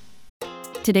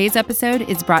 Today's episode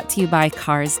is brought to you by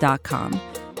Cars.com.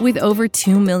 With over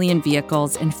 2 million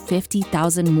vehicles and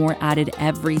 50,000 more added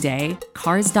every day,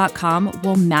 Cars.com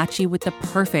will match you with the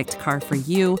perfect car for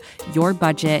you, your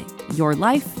budget, your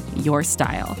life, your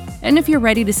style. And if you're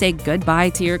ready to say goodbye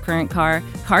to your current car,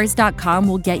 Cars.com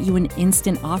will get you an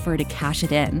instant offer to cash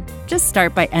it in. Just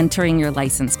start by entering your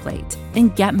license plate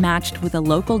and get matched with a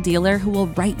local dealer who will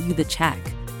write you the check.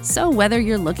 So whether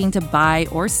you're looking to buy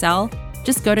or sell,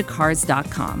 just go to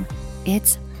Cars.com.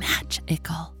 It's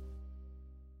magical.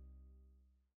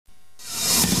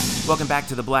 Welcome back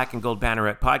to the Black and Gold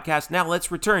Banneret podcast. Now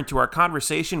let's return to our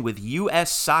conversation with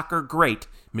U.S. soccer great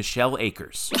Michelle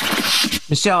Akers.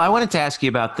 Michelle, I wanted to ask you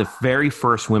about the very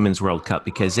first Women's World Cup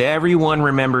because everyone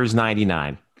remembers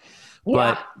 99. Yeah.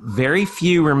 But very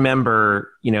few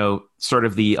remember, sort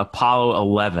of the Apollo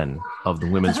 11 of the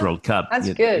Women's World Cup.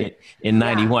 That's good. In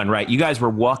 91, right? You guys were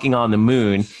walking on the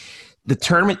moon. The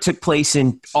tournament took place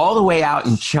all the way out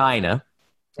in China,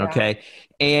 okay?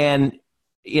 And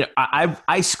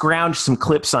I scrounged some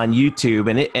clips on YouTube,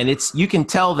 and it's you can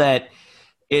tell that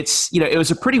it's it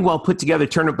was a pretty well put together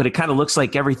tournament, but it kind of looks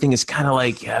like everything is kind of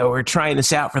like we're trying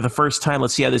this out for the first time.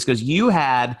 Let's see how this goes. You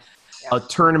had a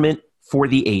tournament for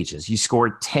the ages. You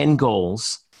scored 10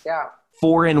 goals. Yeah.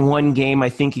 4 in one game, I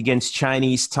think, against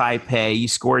Chinese Taipei. You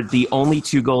scored the only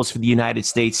 2 goals for the United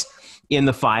States in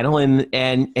the final, and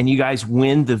you guys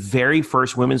win the very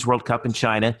first Women's World Cup in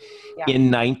China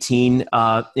in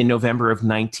November of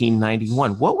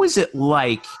 1991. What was it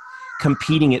like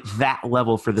competing at that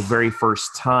level for the very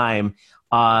first time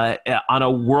on a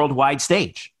worldwide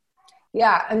stage?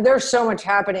 Yeah, and there's so much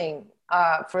happening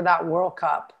for that World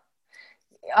Cup.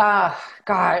 God,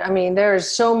 I mean, there's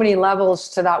so many levels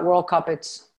to that World Cup.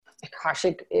 I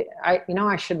should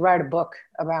write a book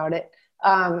about it.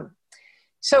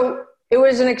 So it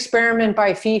was an experiment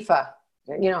by FIFA.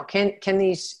 Can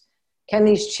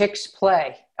these chicks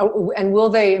play? And will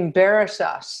they embarrass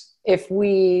us if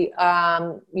we,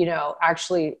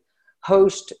 actually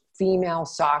host female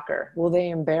soccer? Will they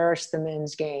embarrass the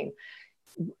men's game?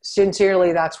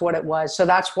 Sincerely, that's what it was. So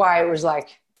that's why it was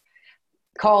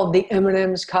called the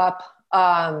M&M's Cup.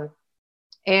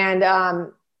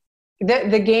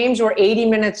 The games were 80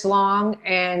 minutes long,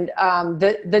 and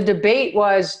the debate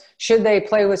was, should they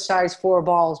play with size 4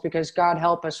 balls? Because God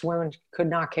help us, women could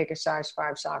not kick a size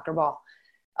 5 soccer ball.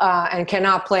 and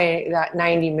cannot play that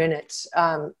 90 minutes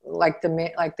like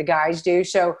the guys do.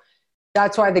 So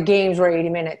that's why the games were 80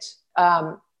 minutes.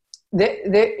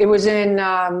 It was in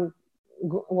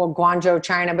Guangzhou,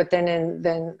 China, but then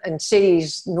in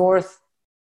cities north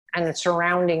and the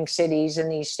surrounding cities in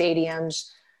these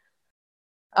stadiums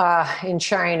in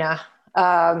China.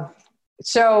 Oh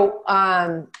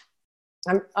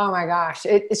my gosh!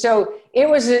 So it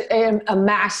was a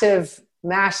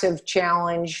massive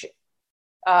challenge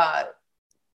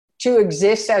to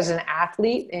exist as an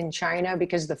athlete in China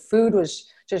because the food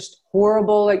was just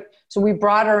horrible. Like, so we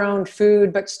brought our own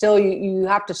food, but still you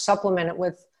have to supplement it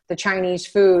with the Chinese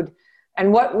food.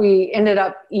 And what we ended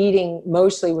up eating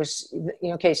mostly was,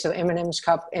 so M&M's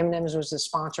M&M's was the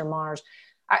sponsor, Mars.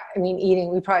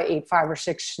 We probably ate 5 or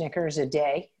 6 Snickers a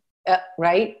day,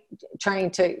 right?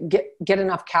 Trying to get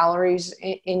enough calories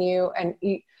in you and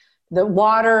eat. The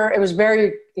water, it was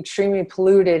very extremely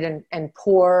polluted and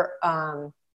poor.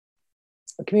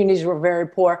 The communities were very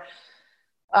poor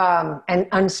and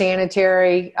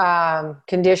unsanitary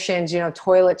conditions.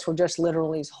 Toilets were just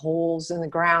literally holes in the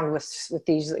ground with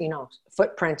these,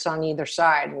 footprints on either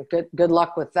side. And good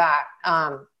luck with that.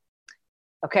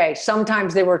 Okay,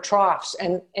 sometimes they were troughs,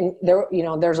 and there,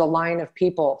 there's a line of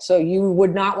people. So you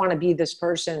would not want to be this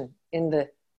person in the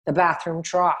bathroom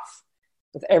trough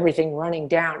with everything running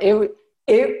down. It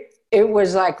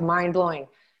was like mind blowing.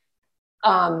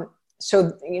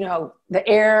 So the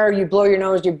air, you blow your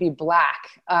nose, you'd be black.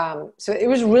 So it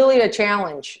was really a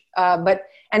challenge.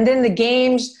 And then the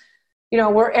games,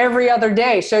 were every other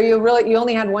day. So you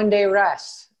only had 1 day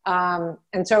rest.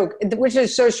 And so, which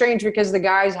is so strange because the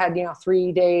guys had,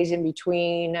 3 days in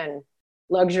between and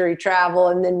luxury travel.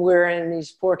 And then we're in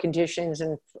these poor conditions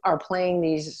and are playing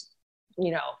these,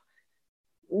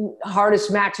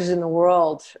 hardest matches in the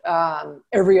world,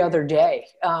 every other day.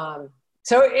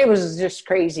 So it was just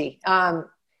crazy.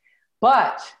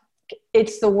 But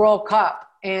it's the World Cup.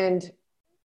 And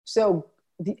so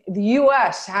the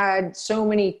U.S. had so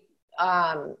many,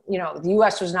 the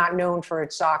U.S. was not known for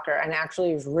its soccer and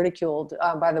actually was ridiculed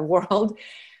by the world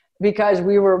because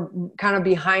we were kind of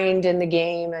behind in the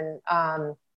game.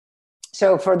 And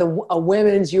so for a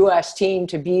women's U.S. team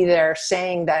to be there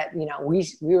saying that, we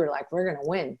were like, we're going to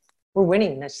win. We're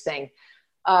winning this thing.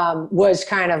 Was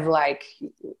kind of like,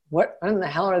 what in the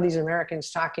hell are these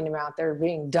Americans talking about? They're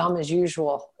being dumb as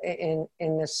usual in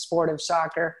this sport of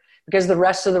soccer because the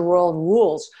rest of the world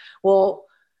rules. Well,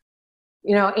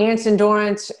 Anson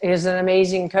Dorrance is an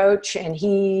amazing coach, and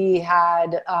he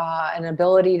had an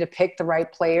ability to pick the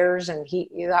right players. And he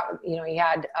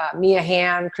had Mia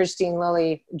Hamm, Christine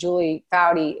Lilly, Julie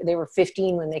Foudy. They were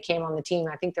 15 when they came on the team.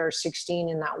 I think there were 16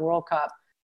 in that World Cup.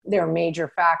 They're major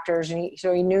factors. And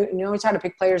he knows how to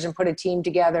pick players and put a team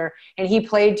together. And he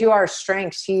played to our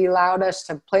strengths. He allowed us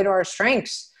to play to our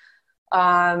strengths.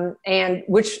 So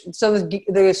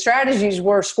the strategies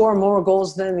were score more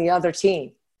goals than the other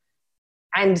team.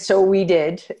 And so we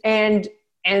did. And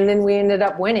then we ended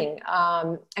up winning.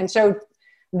 And so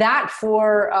that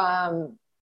for,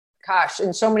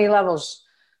 in so many levels,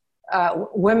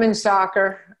 women's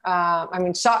soccer,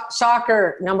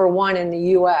 soccer number one in the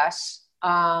U.S.,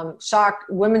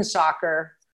 women's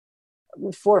soccer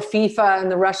for FIFA and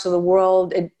the rest of the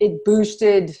world. It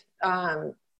boosted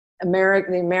the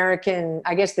American,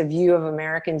 I guess, the view of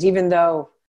Americans, even though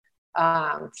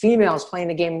females playing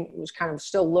the game was kind of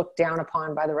still looked down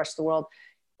upon by the rest of the world.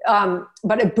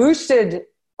 But it boosted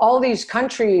all these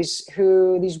countries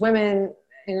these women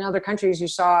in other countries who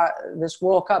saw this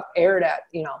World Cup aired at,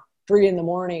 3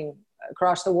 a.m.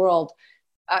 across the world,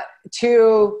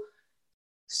 to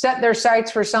set their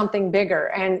sights for something bigger.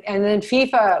 And then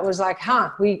FIFA was like,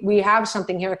 we have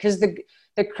something here. Because the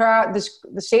crowd, the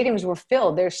stadiums were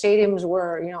filled. Their stadiums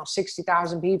were,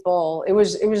 60,000 people. It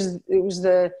was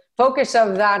the focus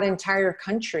of that entire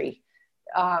country.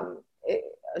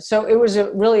 So it was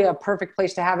really a perfect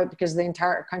place to have it because the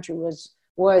entire country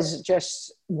was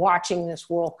just watching this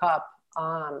World Cup,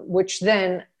 which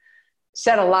then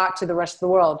said a lot to the rest of the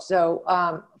world. So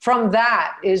from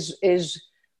that is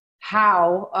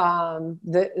how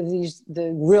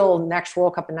the real next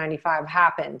World Cup in '95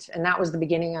 happened. And that was the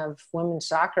beginning of women's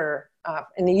soccer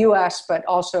in the U.S., but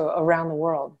also around the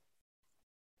world.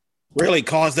 Really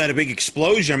caused that a big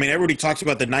explosion. I mean, everybody talks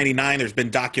about the 99. There's been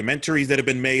documentaries that have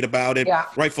been made about it,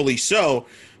 rightfully so.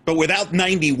 But without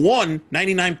 91,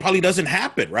 99 probably doesn't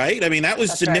happen, right? I mean, that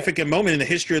was a significant moment in the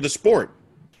history of the sport.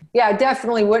 Yeah, it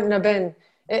definitely wouldn't have been.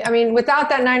 I mean, without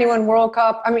that 91 World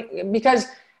Cup, because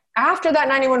after that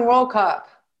 91 World Cup,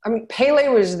 Pele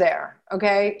was there,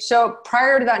 okay? So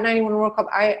prior to that 91 World Cup,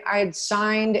 I had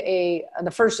signed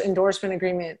the first endorsement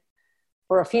agreement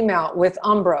for a female with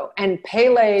Umbro, and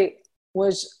Pele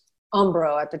was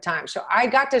Umbro at the time. So I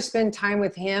got to spend time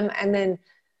with him. And then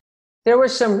there were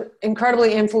some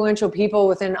incredibly influential people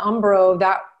within Umbro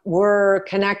that were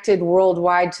connected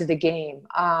worldwide to the game.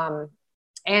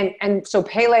 And so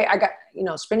Pele, I got,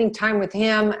 spending time with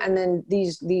him, and then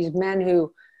these men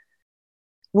who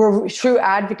were true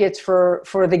advocates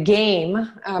for the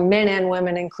game, men and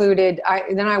women included.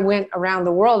 Then I went around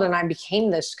the world and I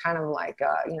became this kind of like,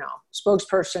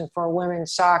 spokesperson for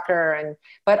women's soccer.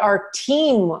 But our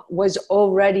team was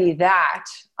already that.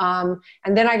 And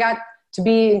then I got to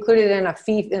be included in a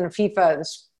FIFA,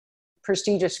 this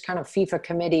prestigious kind of FIFA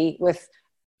committee with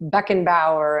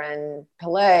Beckenbauer and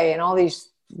Pelé and all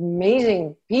these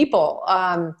amazing people.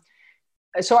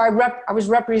 So I was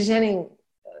representing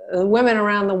women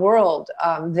around the world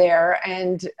there,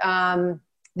 and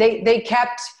they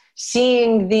kept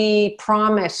seeing the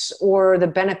promise or the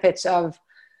benefits of,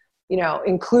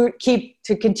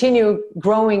 continue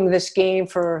growing this game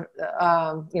for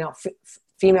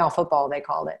female football, they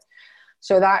called it.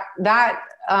 So that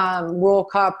World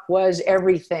Cup was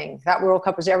everything. That World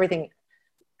Cup was everything.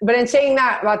 But in saying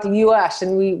that about the U.S.,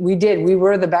 and we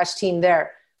were the best team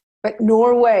there. But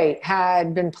Norway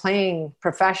had been playing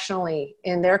professionally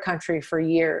in their country for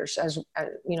years as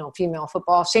female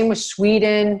football. Same with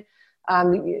Sweden, a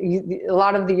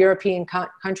lot of the European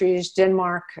countries,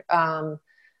 Denmark.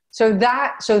 So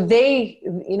they,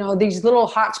 these little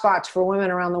hotspots for women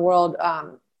around the world,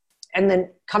 and then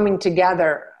coming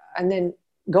together and then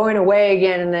going away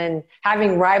again, and then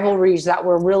having rivalries that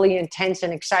were really intense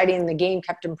and exciting, and the game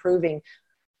kept improving.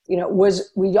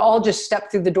 We all just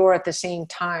stepped through the door at the same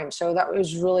time. So that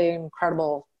was really an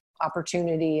incredible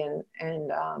opportunity.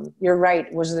 And you're right,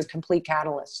 it was the complete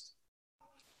catalyst.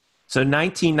 So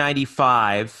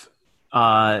 1995,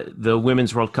 the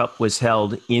Women's World Cup was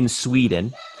held in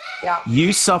Sweden. Yeah.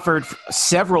 You suffered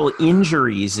several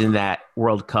injuries in that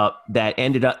World Cup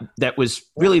that was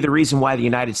really the reason why the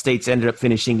United States ended up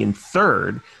finishing in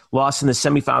third, lost in the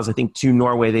semifinals, I think, to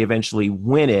Norway. They eventually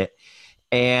win it.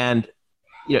 And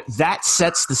that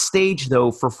sets the stage,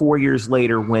 though, for 4 years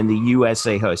later when the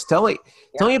USA hosts. Tell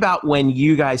me about when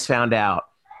you guys found out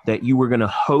that you were going to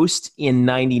host in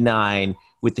 99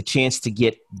 with the chance to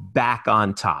get back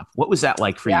on top. What was that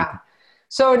like for you?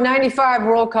 So 95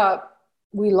 World Cup,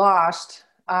 we lost.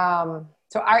 So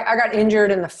I got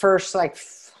injured in the first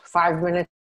 5 minutes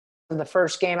of the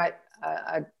first game.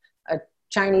 A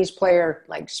Chinese player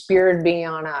speared me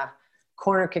on a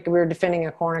corner kick. We were defending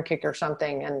a corner kick or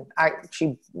something, and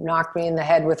she knocked me in the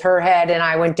head with her head, and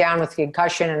I went down with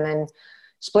concussion, and then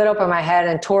split open my head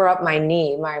and tore up my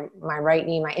knee, my right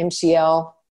knee, my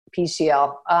MCL,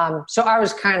 PCL. So I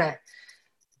was kind of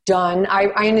done.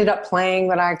 I ended up playing,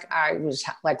 but I was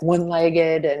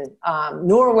one-legged, and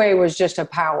Norway was just a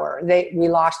power. We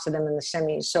lost to them in the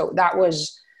semis. So that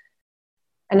was,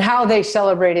 and how they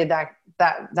celebrated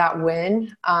that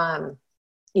win,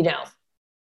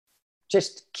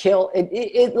 just kill it.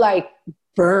 It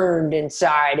burned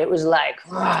inside. It was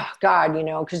oh God,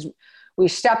 because we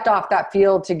stepped off that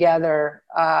field together,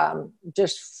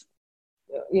 just,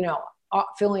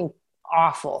 feeling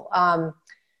awful.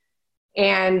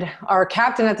 And our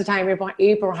captain at the time,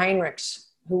 April Heinrichs,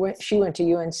 she went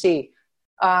to UNC.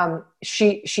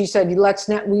 She said,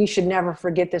 we should never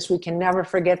forget this. We can never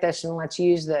forget this. And let's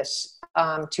use this,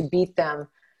 to beat them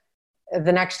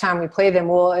the next time we play them.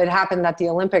 Well, it happened that the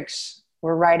Olympics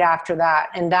were right after that.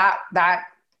 And that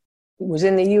was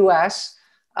in the US,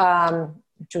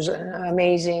 which was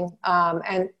amazing.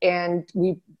 And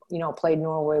we, played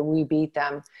Norway, we beat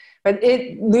them, but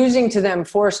losing to them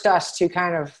forced us to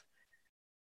kind of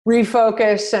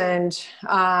refocus and,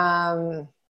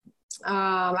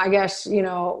 I guess,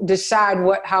 decide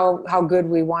how good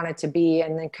we wanted to be,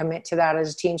 and then commit to that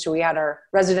as a team. So we had our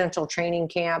residential training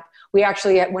camp. We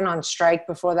actually went on strike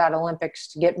before that Olympics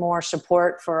to get more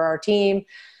support for our team.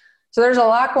 So there's a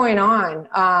lot going on,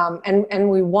 and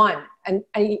we won. And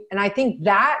I think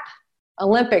that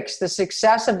Olympics, the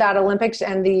success of that Olympics,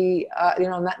 and the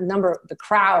that number, the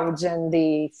crowds and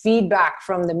the feedback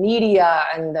from the media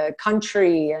and the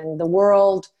country and the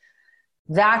world,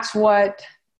 that's what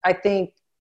I think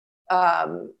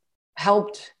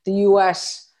helped the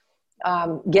U.S.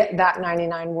 Get that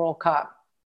 99 World Cup.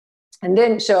 And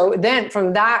then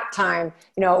from that time,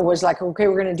 it was okay,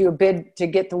 we're going to do a bid to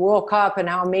get the World Cup, and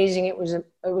how amazing it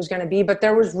was going to be. But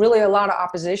there was really a lot of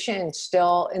opposition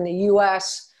still in the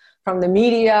U.S. from the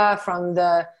media, from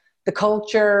the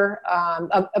culture,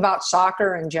 about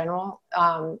soccer in general.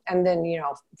 And then,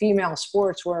 female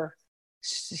sports were,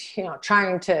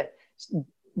 trying to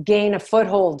gain a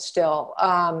foothold still.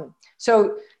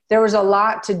 So there was a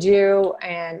lot to do,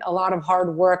 and a lot of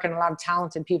hard work, and a lot of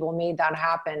talented people made that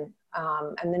happen.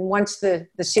 And then once the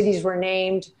cities were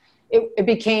named, it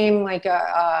became like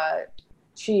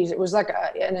it was like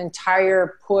an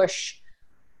entire push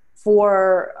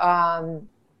for our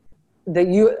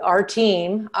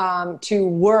team to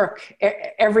work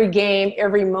every game,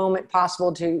 every moment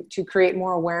possible to create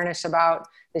more awareness about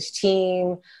this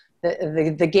team,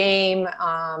 the game,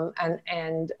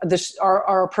 and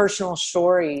our personal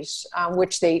stories,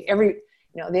 which that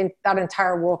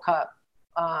entire World Cup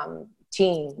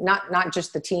team, not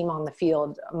just the team on the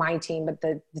field, my team, but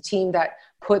the team that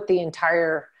put the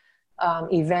entire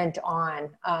event on.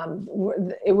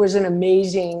 It was an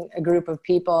amazing group of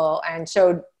people. And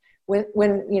so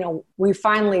when we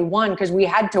finally won, because we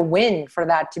had to win for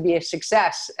that to be a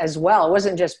success as well. It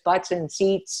wasn't just butts and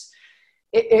seats,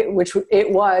 which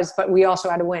it was, but we also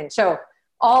had to win. So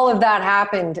all of that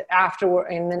happened afterward.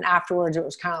 And then afterwards it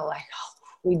was kind of like, oh,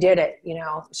 we did it.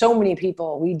 So many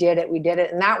people, we did it.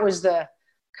 And that was the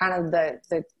kind of the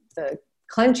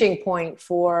clinching point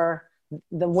for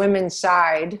the women's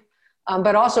side.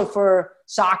 But also for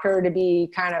soccer to be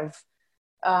kind of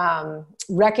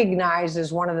recognized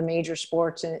as one of the major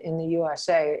sports in the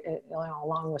USA,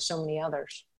 along with so many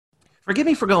others. Forgive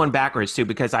me for going backwards too,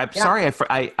 because I'm sorry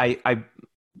I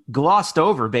glossed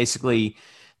over basically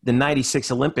the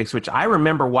 '96 Olympics, which I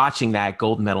remember watching that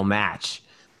gold medal match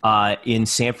in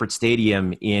Sanford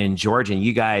Stadium in Georgia. And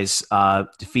you guys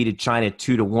defeated China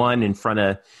 2-1 in front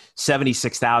of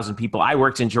 76,000 people. I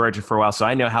worked in Georgia for a while, so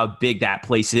I know how big that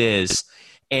place is.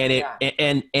 And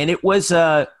it was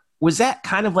that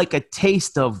kind of like a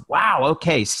taste of, wow,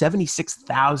 okay,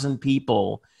 76,000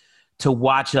 people to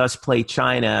watch us play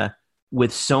China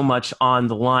with so much on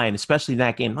the line, especially in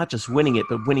that game, not just winning it,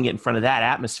 but winning it in front of that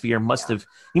atmosphere you must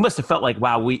have felt like,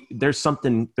 wow, there's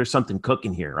something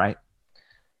cooking here, right?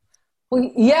 Well,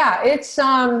 yeah, it's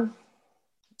in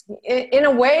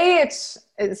a way, it's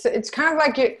kind of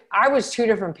like I was two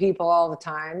different people all the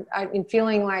time. I've been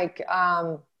feeling like,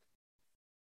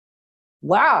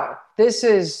 wow,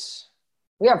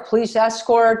 we have police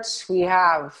escorts, we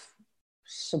have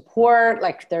support,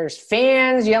 like there's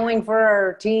fans yelling for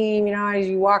our team, as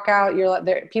you walk out,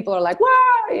 people are like,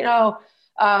 wow,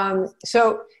 and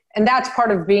that's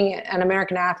part of being an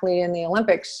American athlete in the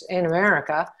Olympics in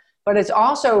America. But it's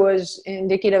also was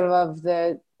indicative of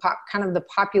the kind of the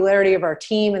popularity of our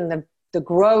team and the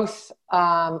growth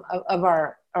of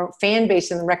our fan base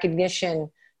and the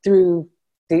recognition through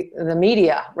the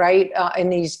media, right? In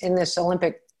these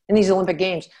Olympic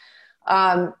Games.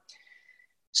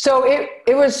 So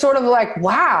it was sort of like,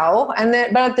 wow.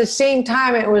 But at the same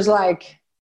time, it was like,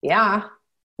 yeah.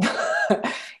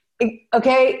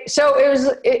 Okay. So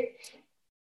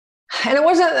and it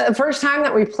wasn't the first time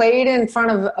that we played in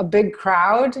front of a big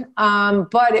crowd.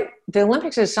 But the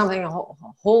Olympics is something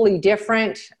wholly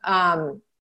different.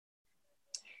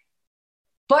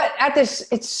 But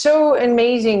it's so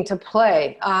amazing to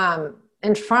play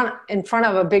in front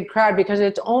of a big crowd, because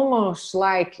it's almost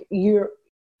like you're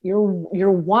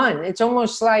one. It's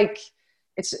almost like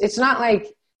it's not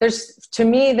like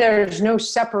there's no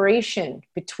separation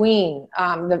between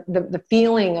the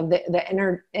feeling of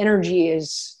the energy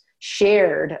is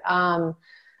shared.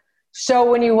 So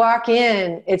when you walk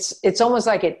in, it's almost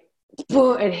like it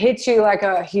hits you like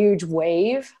a huge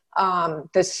wave.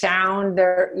 The sound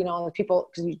there, the people,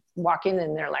 because you walk in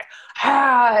and they're like,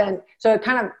 and so it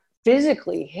kind of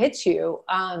physically hits you.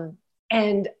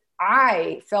 And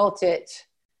I felt it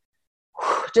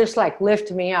just like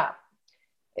lift me up.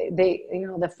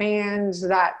 The fans,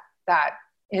 that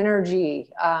energy,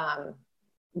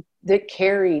 that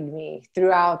carried me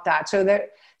throughout that. So that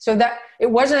it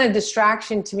wasn't a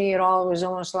distraction to me at all. It was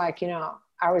almost like,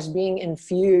 I was being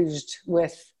infused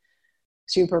with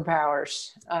superpowers.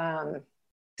 So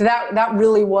that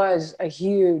really was a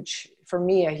huge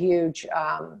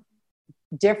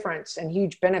difference and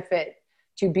huge benefit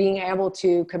to being able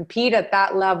to compete at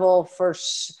that level for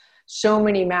so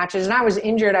many matches. And I was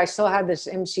injured. I still had this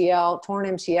torn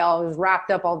MCL. I was wrapped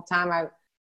up all the time.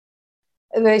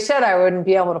 They said I wouldn't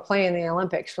be able to play in the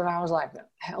Olympics, but I was like,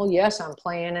 hell yes, I'm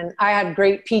playing. And I had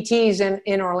great PTs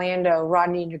in Orlando.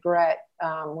 Rodney DeGrette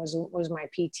was my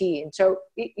PT. And so,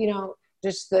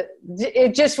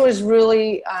 it just was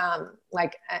really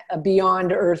like a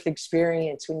beyond earth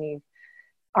experience when you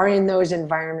are in those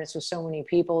environments with so many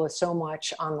people with so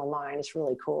much on the line. It's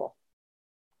really cool.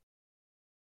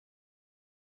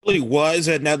 It really was.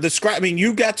 And now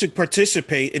you got to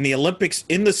participate in the Olympics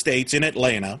in the States, in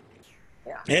Atlanta.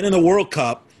 Yeah. And in the World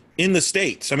Cup in the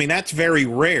States. I mean, that's very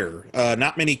rare.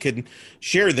 Not many can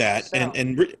share that. So.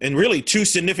 And really two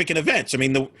significant events. I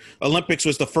mean, the Olympics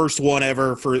was the first one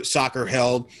ever for soccer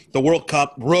held. The World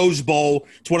Cup, Rose Bowl.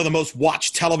 It's one of the most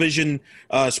watched television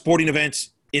sporting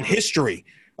events in history.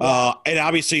 And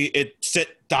obviously it set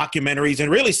documentaries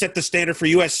and really set the standard for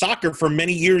U.S. soccer for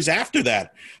many years after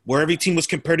that, where every team was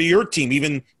compared to your team.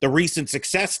 Even the recent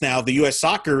success now, the U.S.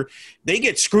 soccer, they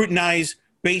get scrutinized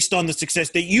based on the success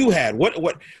that you had.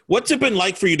 What's it been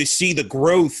like for you to see the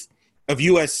growth of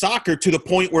U.S. soccer to the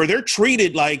point where they're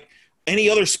treated like any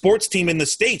other sports team in the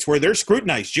States, where they're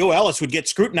scrutinized? Joe Ellis would get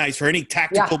scrutinized for any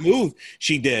tactical move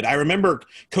she did. I remember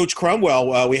Coach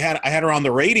Cromwell, I had her on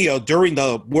the radio during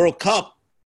the World Cup.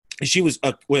 She was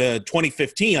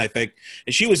 2015, I think,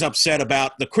 and she was upset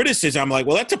about the criticism. I'm like,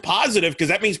 well, that's a positive because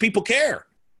that means people care.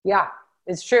 Yeah,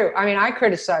 it's true. I mean, I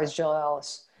criticized Jill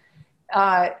Ellis.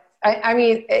 And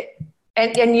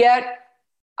yet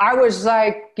I was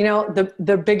like,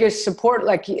 the biggest support,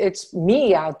 like it's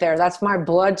me out there. That's my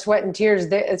blood, sweat, and tears.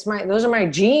 Those are my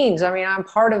genes. I mean, I'm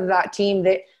part of that team.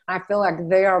 I feel like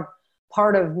they are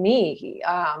part of me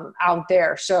out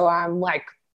there. So I'm like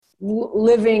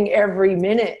living every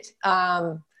minute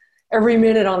on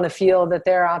the field that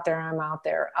they're out there, I'm out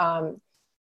there.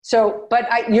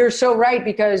 You're so right,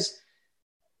 because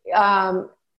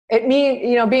it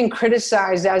means, being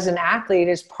criticized as an athlete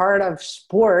is part of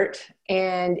sport.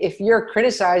 And if you're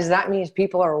criticized, that means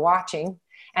people are watching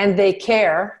and they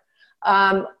care.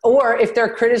 Or if their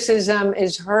criticism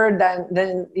is heard,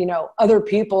 then other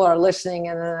people are listening,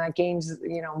 and then that gains,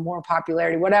 more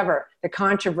popularity, whatever, the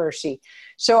controversy.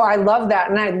 So I love that.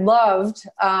 And I loved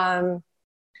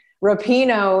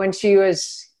Rapinoe when she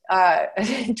was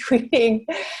tweeting,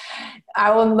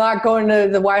 I will not go into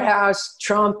the White House.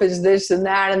 Trump is this and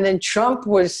that. And then Trump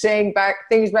was saying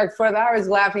things back forth. I was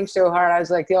laughing so hard. I was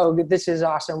like, oh, this is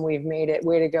awesome. We've made it.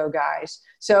 Way to go, guys.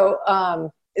 So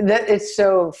that it's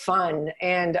so fun.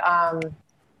 And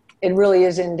it really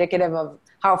is indicative of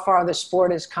how far the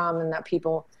sport has come and that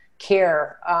people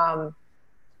care. I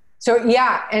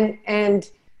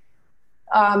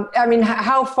mean,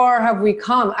 how far have we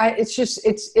come?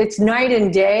 It's night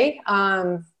and day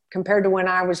compared to when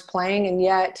I was playing, and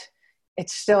yet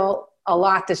it's still a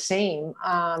lot the same.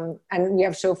 And we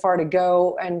have so far to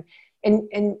go. And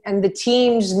the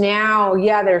teams now,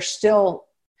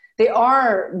 they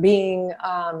are being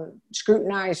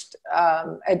scrutinized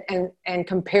and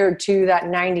compared to that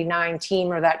 99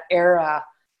 team or that era.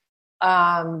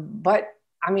 But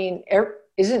I mean,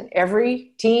 isn't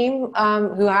every team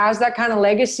who has that kind of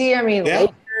legacy? I mean,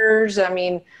 Lakers,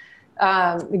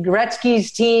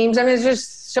 Gretzky's teams. I mean, it's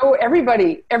just so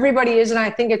everybody is, and I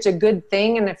think it's a good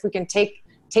thing. And if we can take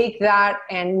that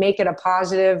and make it a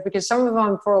positive, because some of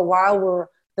them for a while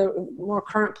the more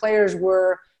current players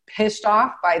were pissed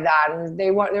off by that, and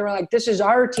they were like, "This is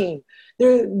our team.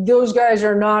 Those guys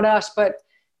are not us." But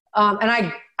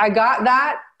and I got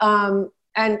that.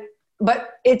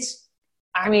 But it's.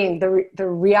 I mean, the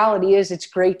reality is it's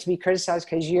great to be criticized,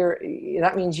 because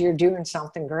that means you're doing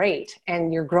something great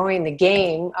and you're growing the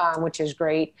game, which is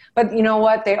great. But you know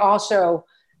what? They also,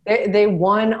 they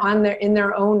won in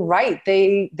their own right.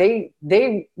 They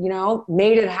made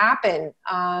it happen.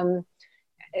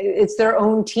 It's their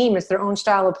own team. It's their own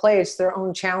style of play. It's their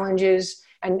own challenges.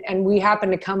 And we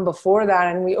happen to come before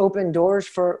that, and we open doors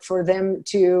for them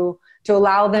to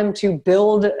allow them to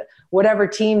build whatever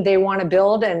team they want to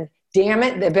build. And damn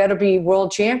it, they better be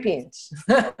world champions.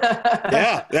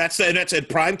 Yeah, that's at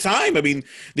prime time. I mean,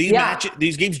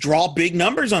 these games draw big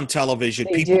numbers on television.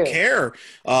 People care,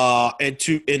 and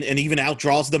even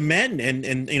outdraws the men.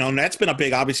 And that's been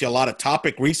obviously a lot of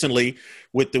topic recently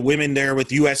with the women there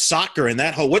with U.S. soccer and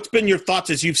that whole. What's been your thoughts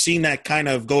as you've seen that kind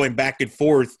of going back and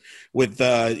forth with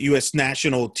the U.S.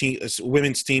 national team,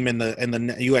 women's team, and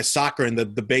the U.S. soccer, and the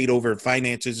debate over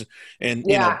finances and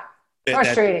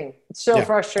frustrating. It's so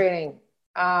frustrating.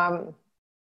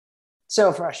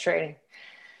 So frustrating.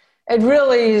 It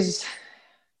really is.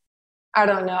 I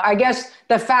don't know. I guess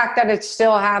the fact that it's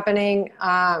still happening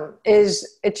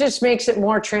it just makes it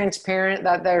more transparent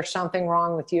that there's something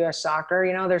wrong with U.S. soccer.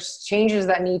 There's changes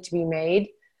that need to be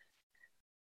made.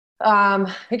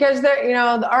 Because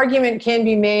the argument can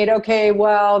be made, okay,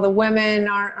 well, the women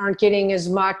aren't getting as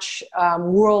much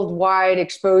worldwide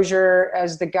exposure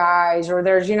as the guys, or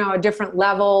there's, a different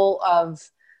level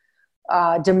of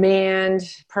demand,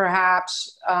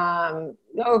 perhaps.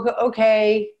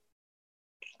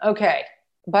 Okay.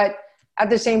 But at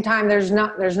the same time, there's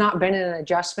not been an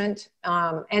adjustment.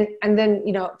 And then,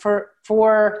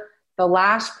 for the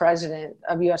last president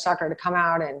of U.S. soccer to come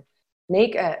out and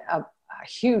make a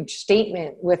huge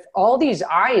statement with all these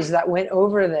eyes that went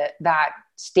over that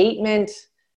statement,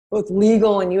 both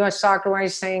legal and U.S.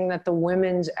 soccer-wise, saying that the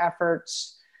women's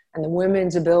efforts and the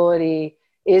women's ability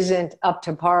isn't up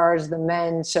to par as the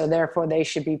men, so therefore they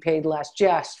should be paid less.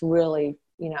 Just really,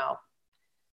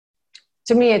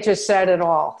 to me, it just said it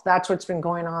all. That's what's been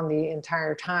going on the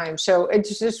entire time. So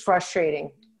it's just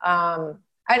frustrating. I'm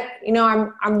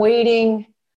waiting.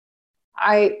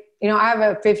 I have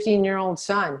a 15-year-old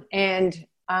son, and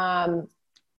I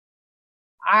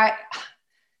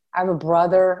have a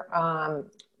brother,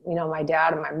 my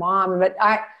dad and my mom, but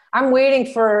I'm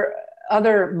waiting for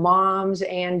other moms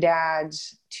and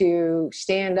dads to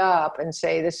stand up and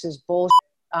say, this is bullshit.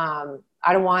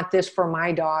 I don't want this for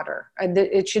my daughter.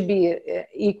 It should be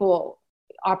equal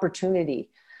opportunity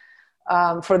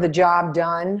for the job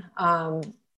done.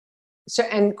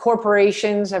 And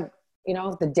corporations have,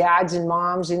 the dads and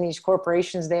moms in these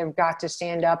corporations, they have got to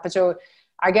stand up. And so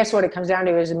I guess what it comes down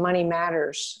to is money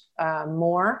matters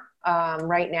more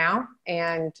right now.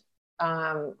 And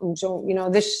so,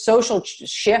 this social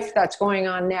shift that's going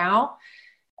on now,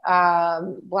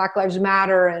 Black Lives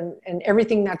Matter and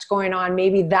everything that's going on,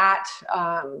 maybe that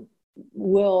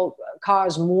will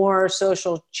cause more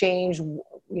social change,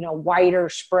 wider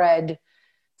spread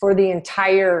for the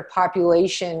entire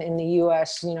population in the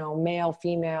U.S., male,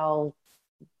 female,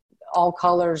 all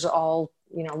colors, all,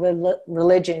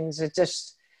 religions. It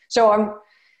just, so I'm,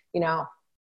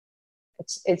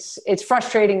 it's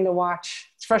frustrating to watch.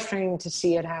 It's frustrating to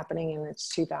see it happening, and it's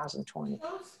 2020.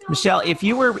 Michelle, if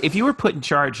you were put in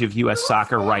charge of U.S.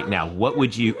 soccer right now, what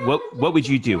would you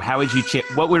do? How would you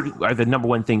are the number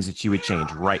one things that you would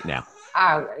change right now?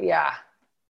 Yeah.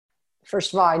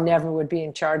 First of all, I never would be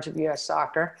in charge of U.S.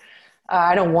 soccer.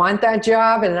 I don't want that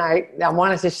job, and I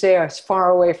wanted to stay as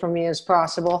far away from me as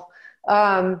possible.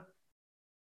 I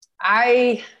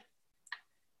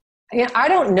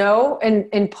don't know,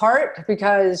 in part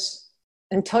because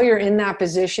until you're in that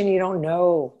position, you don't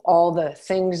know all the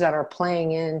things that are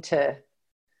playing into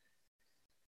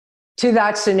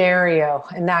that scenario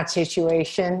and that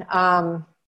situation. I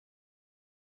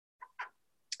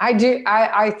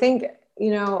think,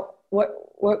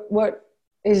 what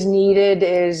is needed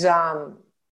is, I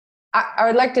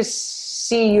would like to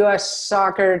see U.S.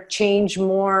 soccer change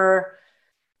more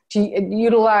to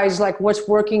utilize like what's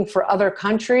working for other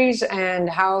countries and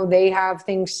how they have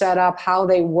things set up, how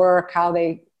they work, how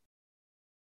they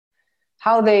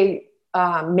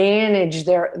manage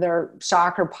their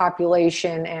soccer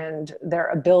population and their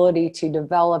ability to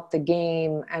develop the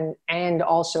game and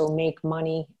also make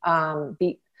money, and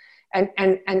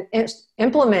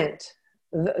implement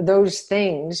those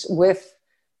things with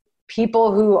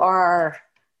people who are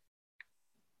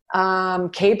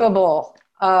capable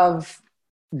of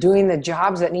doing the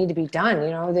jobs that need to be done.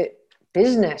 That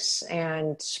business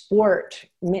and sport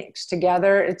mixed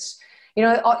together. It's, the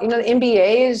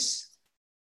NBA is,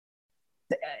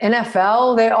 the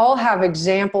NFL, they all have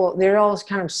they're all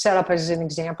kind of set up as an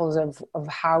examples of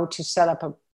how to set up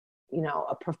a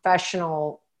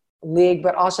professional league,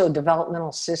 but also a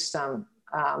developmental system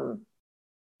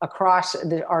across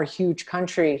our huge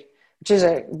country, which is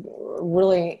a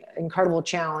really incredible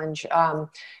challenge.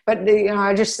 But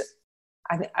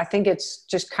I think it's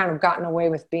just kind of gotten away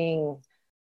with being,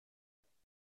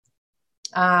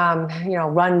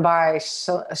 run by a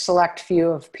select few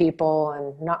of people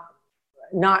and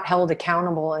not held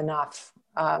accountable enough.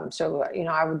 So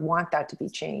I would want that to be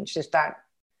changed. Just that.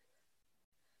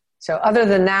 So other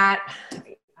than that,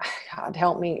 God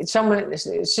help me. It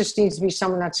just needs to be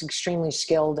someone that's extremely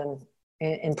skilled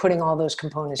in putting all those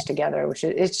components together, which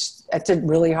it's a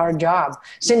really hard job.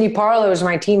 Cindy Parlow is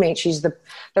my teammate. She's the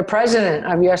president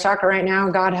of U.S. Soccer right now.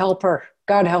 God help her.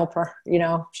 God help her.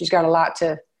 She's got a lot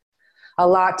to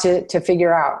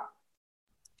figure out.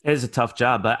 It is a tough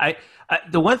job, but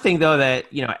the one thing though that,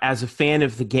 as a fan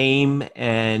of the game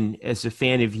and as a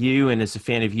fan of you and as a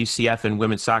fan of UCF and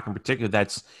women's soccer in particular,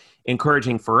 that's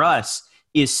encouraging for us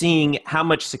is seeing how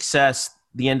much success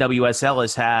the NWSL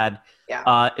has had.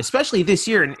 Yeah. Especially this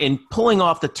year in pulling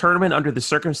off the tournament under the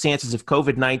circumstances of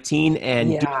COVID-19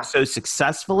 and doing so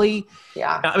successfely.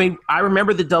 Yeah. I mean, I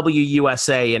remember the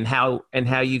WUSA and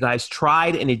how you guys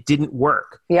tried and it didn't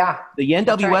work. Yeah. The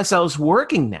NWSL is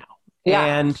working now. Yeah.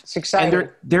 And it's exciting. And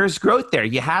there's growth there.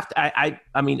 You have to,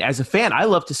 I mean, as a fan, I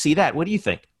love to see that. What do you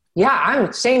think? Yeah,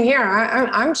 I'm same here.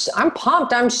 I'm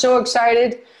pumped. I'm so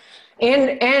excited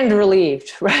and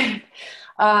relieved. Right.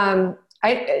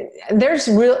 There's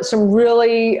some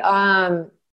really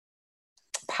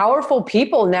powerful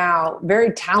people now,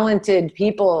 very talented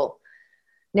people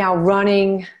now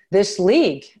running this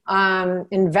league,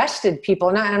 invested people,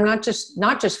 and I'm not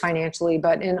just financially,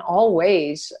 but in all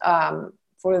ways,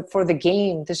 for the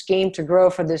game, this game to grow,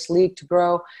 for this league to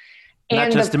grow.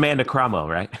 Not just Amanda Cromwell,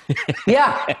 right?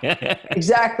 Yeah,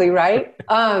 exactly. Right.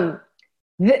 And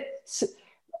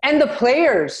the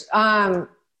players, they're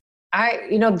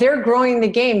growing the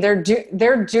game. They're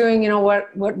doing,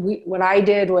 what I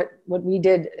did, what we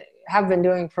did, have been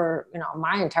doing for,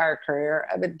 my entire career,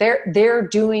 but they're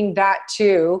doing that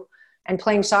too, and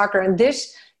playing soccer. And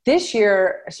this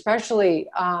year, especially,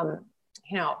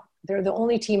 they're the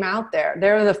only team out there.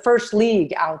 They're the first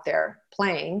league out there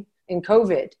playing in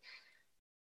COVID.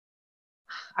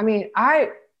 I mean,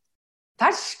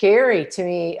 that's scary to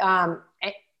me.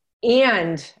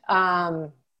 And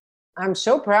I'm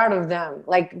so proud of them.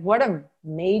 Like, what a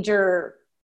major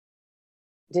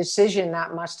decision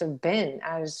that must have been,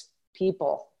 as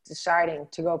people deciding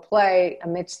to go play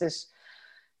amidst this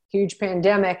huge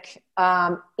pandemic.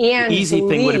 And the easy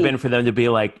thing would have been for them to be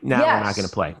like, no, we're not going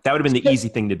to play. That would have been the easy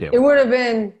thing to do. It would have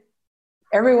been,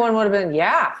 everyone would have been,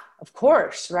 yeah, of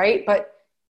course. Right. But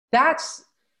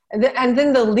and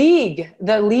then the league,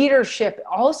 the leadership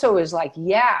also is like,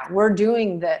 yeah, we're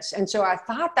doing this. And so I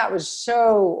thought that was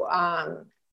so,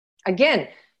 again,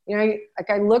 like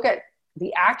I look at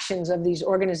the actions of these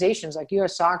organizations like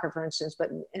US Soccer, for instance, but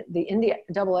the India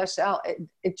WSL,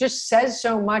 it just says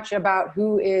so much about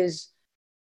who is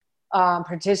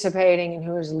participating and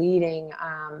who is leading,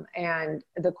 and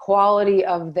the quality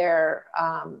of their,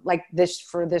 like this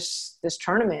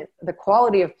tournament, the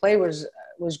quality of play was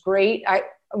great.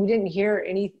 We didn't hear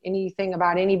anything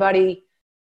about anybody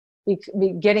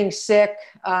getting sick.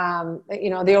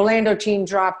 The Orlando team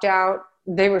dropped out.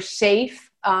 They were safe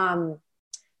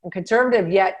and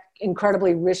conservative, yet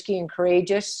incredibly risky and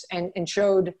courageous, and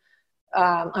showed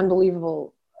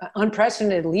unbelievable,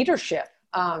 unprecedented leadership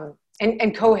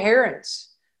and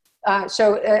coherence.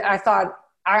 So I thought,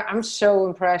 I'm so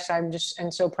impressed.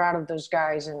 I'm so proud of those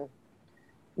guys, and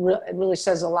it really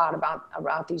says a lot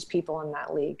about these people in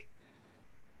that league.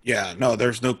 Yeah, no,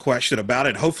 there's no question about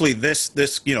it. Hopefully this,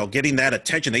 getting that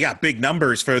attention, they got big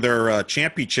numbers for their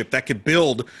championship that could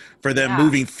build for them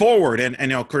moving forward.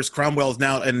 And of course, Cromwell's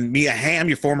now, and Mia Hamm,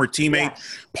 your former teammate,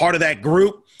 part of that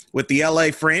group with the LA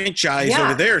franchise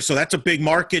over there. So that's a big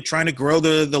market, trying to grow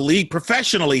the league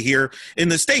professionally here in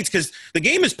the States, because the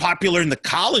game is popular in the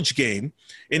college game,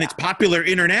 and it's popular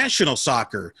international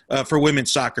soccer for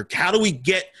women's soccer. How do we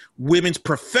get women's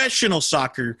professional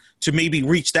soccer to maybe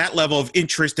reach that level of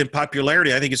interest and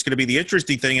popularity? I think it's going to be the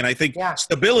interesting thing, and I think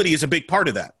stability is a big part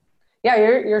of that. Yeah,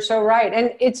 you're so right.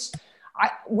 And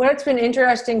what's been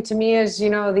interesting to me is,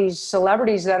 these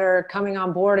celebrities that are coming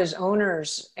on board as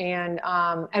owners, and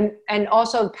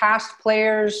also past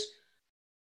players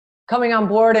coming on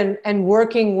board and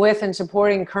working with and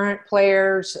supporting current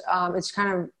players. It's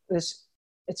kind of this.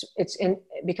 It's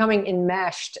becoming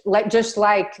enmeshed, just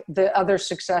like the other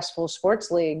successful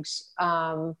sports leagues,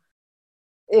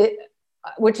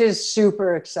 which is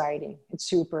super exciting. It's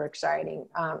super exciting,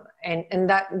 and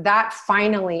that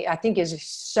finally, I think, is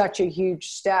such a huge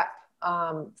step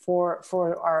for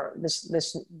our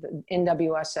this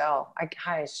NWSL.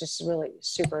 It's just really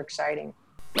super exciting.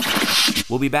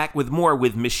 We'll be back with more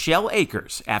with Michelle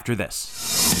Akers after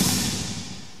this.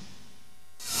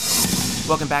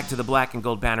 Welcome back to the Black and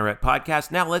Gold Banneret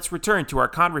podcast. Now let's return to our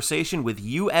conversation with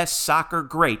U.S. soccer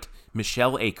great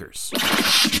Michelle Akers.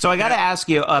 So I got to ask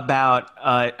you about.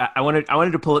 I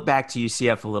wanted to pull it back to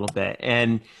UCF a little bit,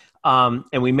 and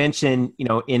we mentioned,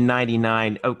 in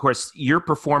 '99, of course, your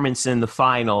performance in the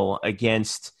final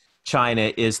against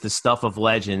China is the stuff of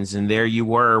legends, and there you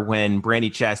were when Brandy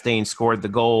Chastain scored the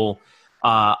goal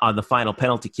on the final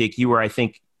penalty kick. You were, I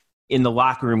think, in the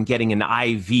locker room getting an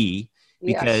IV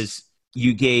because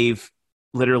you gave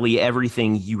literally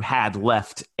everything you had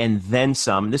left and then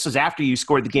some. This was after you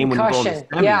scored the game-winning goal.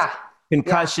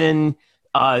 Concussion,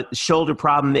 shoulder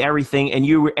problem, everything, and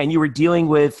you were dealing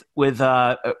with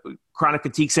chronic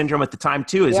fatigue syndrome at the time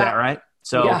too. Is that right?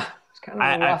 So it's kind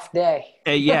of a rough day.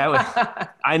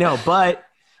 I know, but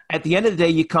at the end of the day,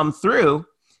 you come through,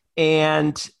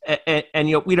 and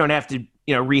we don't have to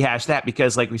rehash that,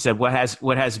 because, like we said, what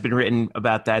has been written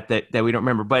about that we don't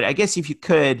remember. But I guess if you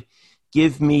could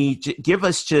give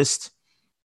us just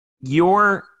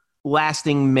your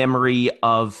lasting memory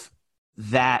of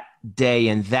that day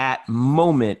and that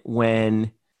moment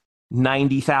when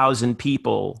 90,000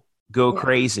 people go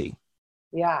crazy.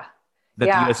 That the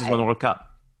U.S. has won the World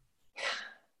Cup.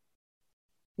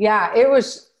 Yeah, it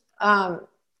was.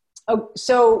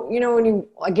 So when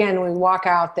we walk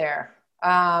out there.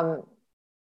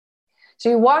 So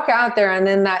you walk out there, and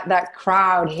then that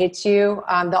crowd hits you,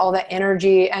 all the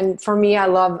energy. And for me, I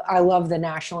love the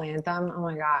national anthem. Oh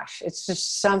my gosh, it's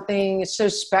just something. It's so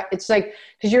it's like,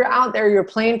 because you're out there, you're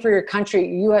playing for your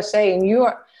country, USA, and you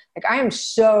are like, I was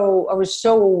so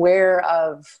aware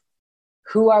of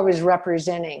who I was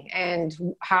representing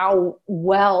and how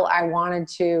well I wanted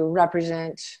to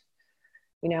represent,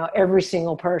 every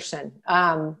single person,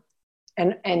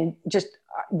 and just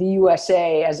the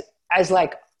USA as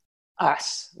like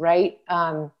us, right?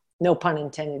 No pun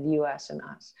intended, US and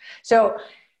us. So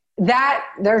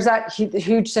there's that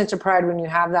huge sense of pride when you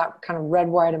have that kind of red,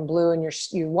 white, and blue, and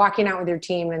you're walking out with your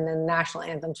team, and then the national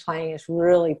anthem's playing. It's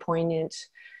really poignant.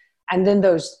 And then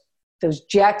those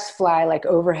jets fly like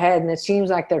overhead, and it seems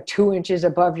like they're 2 inches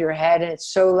above your head, and it's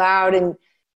so loud, and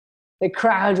the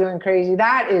crowd's going crazy.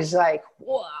 That is like,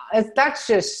 wow, that's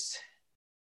just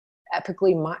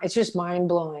epically, it's just mind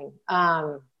blowing.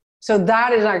 So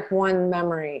that is like one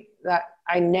memory that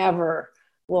I never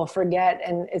will forget.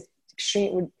 And it's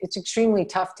extremely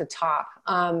tough to top.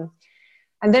 And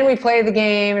then we play the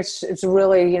game. It's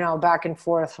really, back and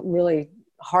forth, really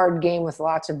hard game with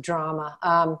lots of drama.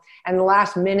 And the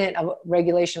last minute of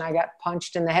regulation, I got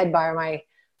punched in the head by my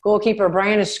goalkeeper,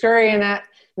 Brian Scurry, and that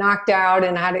knocked out,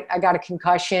 and I got a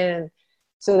concussion. And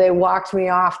so they walked me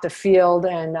off the field,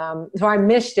 and so I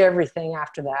missed everything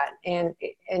after that. And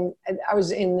I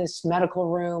was in this medical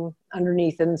room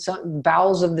underneath in some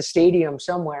bowels of the stadium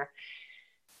somewhere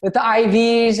with the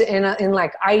IVs and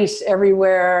like ice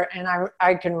everywhere. And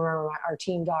I can remember our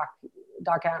team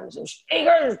Doc Adams and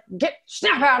Akers,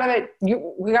 snap out of it.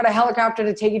 We got a helicopter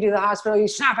to take you to the hospital. You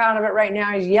snap out of it right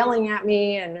now. He's yelling at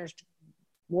me, and there's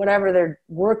whatever, they're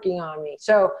working on me.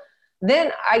 So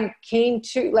then I came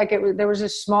to there was a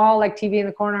small like TV in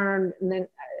the corner, and then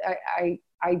I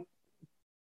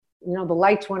the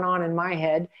lights went on in my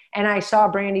head, and I saw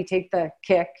Brandy take the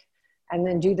kick and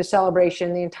then do the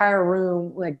celebration. The entire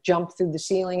room like jumped through the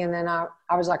ceiling, and then I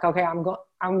was like, okay,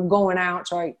 I'm going out.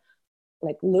 So I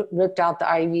like ripped out the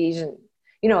IVs,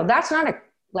 and that's not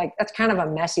that's kind of a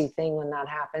messy thing when that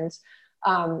happens.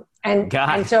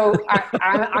 And so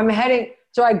I'm heading.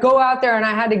 So I go out there, and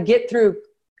I had to get through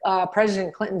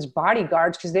President Clinton's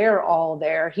bodyguards because they're all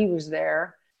there. He was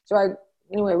there. So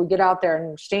we get out there,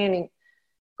 and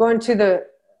going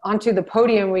onto the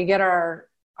podium. We get our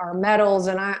medals,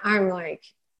 and I'm like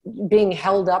being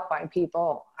held up by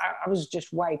people. I was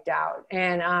just wiped out.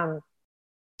 And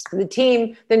the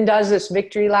team then does this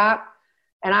victory lap,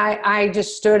 and I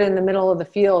just stood in the middle of the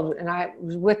field, and I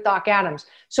was with Doc Adams.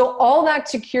 So all that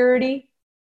security,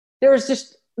 there was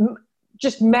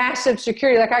just massive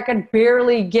security. Like I could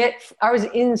barely I was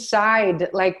inside,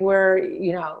 like where,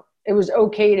 it was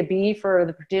okay to be for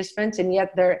the participants. And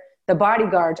yet the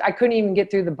bodyguards, I couldn't even get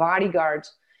through the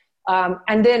bodyguards.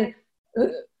 And then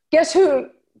guess who,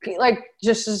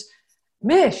 just as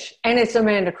Mish, and it's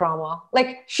Amanda Cromwell.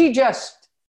 Like she just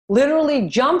literally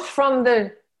jumped from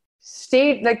the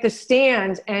the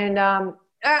stands and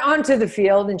onto the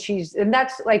field. And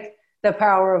that's like the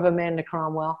power of Amanda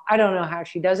Cromwell. I don't know how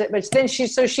she does it, but then she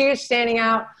is standing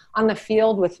out on the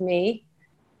field with me,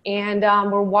 and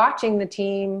we're watching the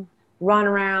team run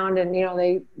around, and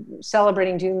they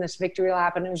celebrating, doing this victory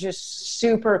lap, and it was just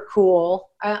super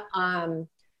cool.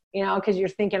 Because you're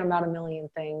thinking about a million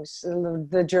things,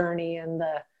 the journey and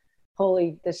the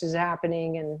holy, this is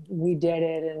happening, and we did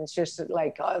it, and it's just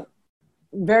like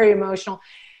very emotional.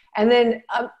 And then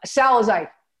Sal was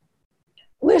like,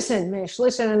 listen, Mish,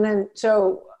 listen. And then,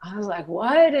 so I was like,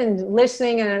 what? And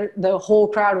listening, and the whole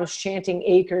crowd was chanting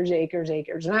Akers, Akers,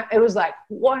 Akers. And it was like,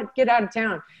 what? Get out of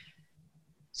town.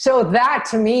 So that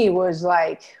to me was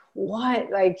like, what?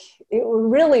 Like, it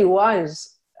really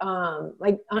was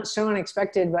so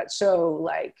unexpected, but so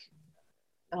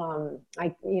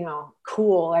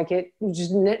cool. Like it was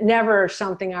just never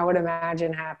something I would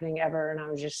imagine happening ever. And I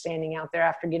was just standing out there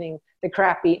after getting the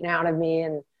crap beaten out of me.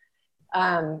 And,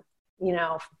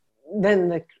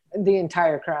 then the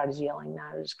entire crowd is yelling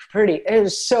that. It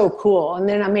was so cool. And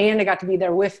then Amanda got to be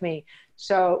there with me.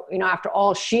 So, after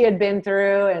all she had been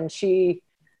through, and it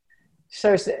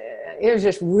was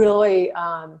just really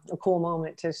a cool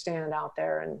moment to stand out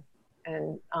there.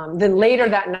 And then later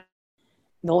that night,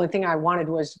 the only thing I wanted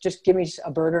was just give me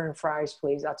a burger and fries,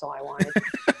 please. That's all I wanted.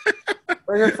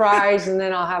 Burger, fries, and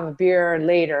then I'll have a beer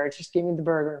later. Just give me the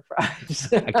burger and fries.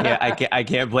 I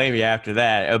can't blame you after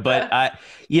that. But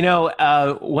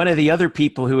one of the other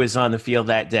people who was on the field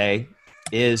that day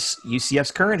is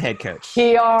UCF's current head coach.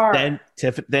 TR.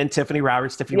 Then Tiffany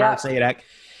Roberts, Roberts-Sadak.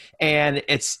 And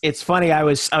it's funny. I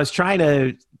was trying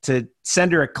to to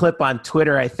send her a clip on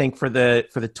Twitter, I think for the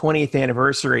 20th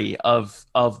anniversary of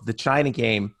the China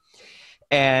game.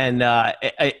 And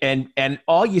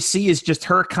all you see is just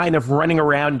her kind of running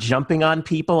around, jumping on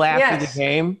people after the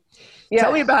game. Yes.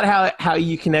 Tell me about how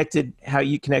you connected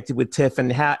with Tiff,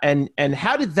 and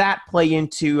how did that play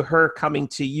into her coming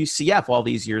to UCF all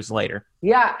these years later?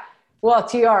 Yeah. Well,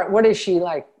 TR, what is she,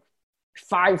 like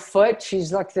 5 foot?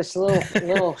 She's like this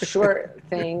little short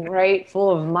thing, right?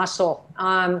 Full of muscle.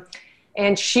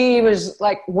 And she was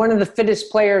like one of the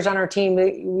fittest players on our team.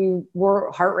 We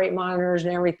wore heart rate monitors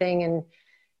and everything. And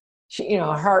she,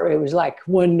 her heart rate was like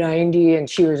 190, and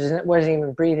she wasn't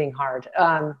even breathing hard.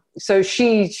 So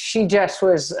she just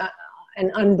was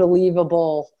an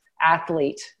unbelievable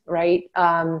athlete, right?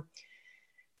 And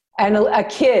a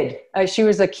kid. She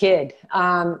was a kid.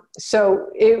 So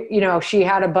she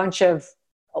had a bunch of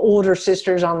older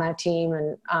sisters on that team,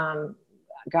 and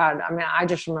God, I mean, I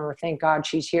just remember, thank God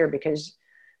she's here, because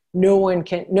no one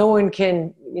can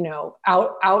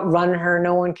outrun her.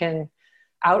 No one can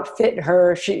outfit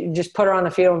her. She just put her on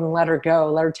the field and let her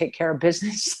go, let her take care of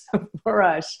business for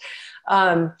us.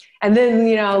 And then,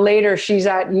 later she's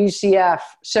at UCF.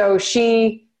 So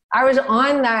I was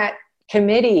on that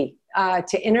committee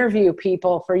to interview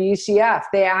people for UCF.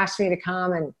 They asked me to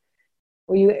come and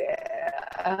will you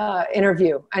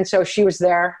interview? And so she was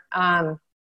there. I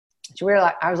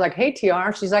was like, hey,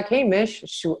 TR. She's like, hey, Mish.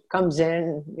 She comes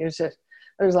in. It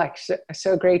was like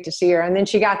so great to see her. And then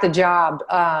she got the job,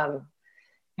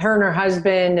 her and her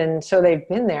husband. And so they've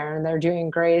been there and they're doing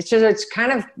great. It's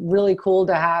kind of really cool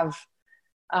to have,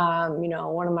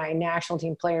 one of my national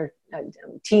team player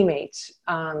teammates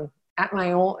at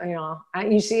my own, at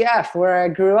UCF where I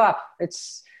grew up.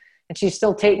 And she's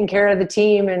still taking care of the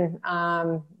team and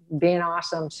being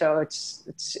awesome. So it's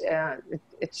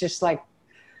just like,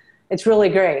 it's really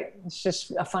great. It's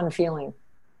just a fun feeling.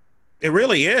 It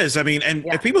really is. I mean, and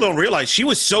people don't realize she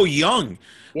was so young.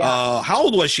 Yeah. How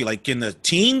old was she? Like in the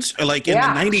teens, or like in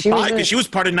the 95? Because she was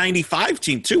part of 95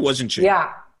 team too, wasn't she?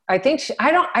 Yeah. I think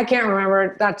I can't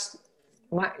remember. That's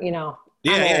my,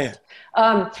 Yeah.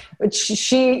 But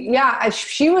she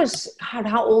was,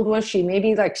 how old was she?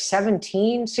 Maybe like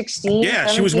 17, 16. Yeah.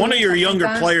 She was one of your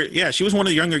younger players. Yeah. She was one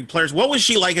of the younger players. What was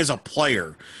she like as a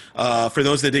player? For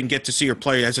those that didn't get to see her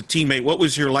play as a teammate, what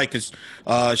was her like? As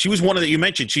she was one of the, you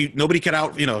mentioned, nobody could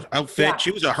outfit. Yeah. She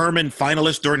was a Herman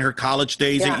finalist during her college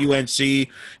days at UNC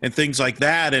and things like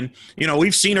that. And,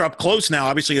 we've seen her up close now,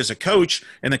 obviously as a coach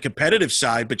and the competitive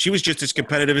side, but she was just as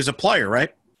competitive as a player,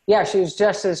 right? Yeah, she was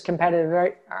just as competitive.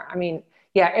 Right? I mean,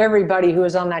 everybody who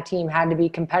was on that team had to be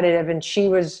competitive, and she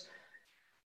was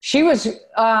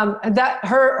that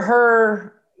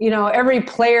her every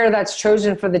player that's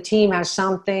chosen for the team has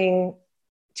something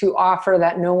to offer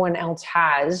that no one else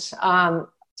has,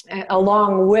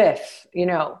 along with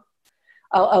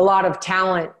a lot of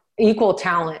talent, equal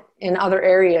talent in other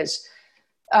areas.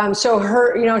 So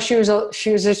her, she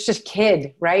was just a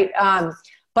kid, right?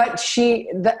 But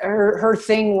her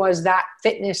thing was that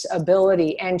fitness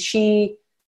ability. And she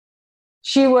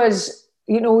was,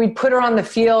 we'd put her on the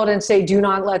field and say, do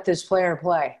not let this player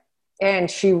play.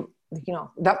 And she,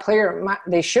 that player,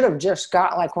 they should have just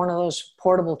got like one of those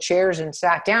portable chairs and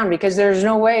sat down, because there's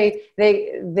no way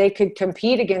they could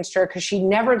compete against her, because she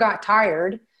never got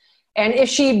tired. And if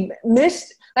she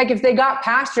missed, like if they got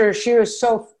past her, she was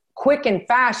so quick and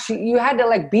fast, you had to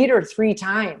like beat her 3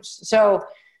 times. So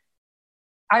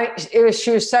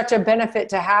she was such a benefit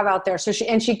to have out there. So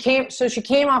she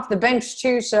came off the bench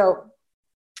too. So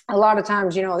a lot of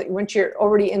times, once you're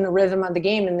already in the rhythm of the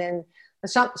game, and then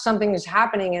something is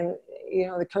happening, and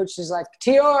the coach is like,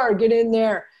 TR, get in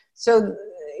there. So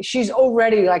she's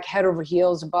already like head over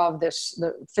heels above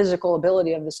the physical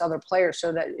ability of this other player.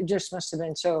 So that it just must have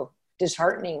been so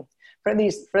disheartening for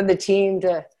the team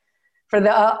for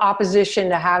the opposition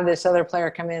to have this other player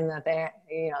come in, that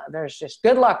there's just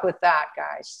good luck with that,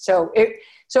 guys. So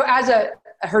as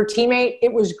her teammate,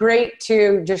 it was great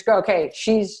to just go, okay,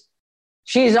 she's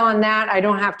on that. I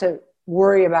don't have to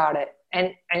worry about it.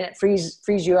 And it frees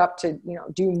you up to,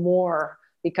 do more,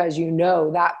 because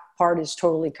that part is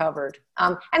totally covered.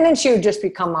 And then she would just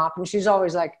become up, and she's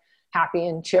always like happy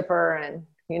and chipper, and,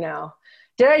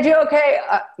 did I do okay?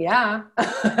 Yeah.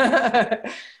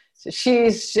 So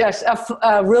she's just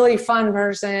a really fun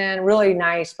person, really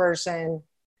nice person,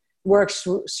 works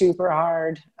super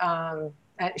hard. And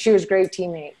she was a great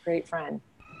teammate, great friend.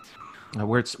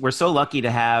 We're so lucky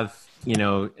to have,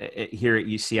 here at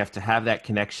UCF, to have that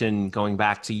connection going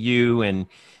back to you and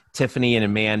Tiffany and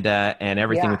Amanda and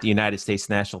everything with the United States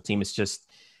national team. It's just,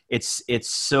 it's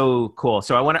so cool.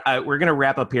 So we're going to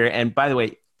wrap up here. And by the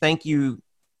way, thank you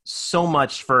so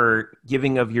much for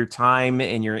giving of your time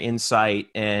and your insight.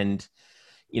 And,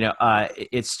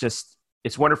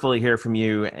 it's wonderful to hear from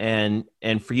you and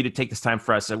for you to take this time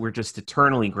for us. We're just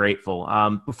eternally grateful.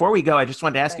 Before we go, I just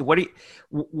wanted to ask you,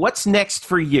 what's next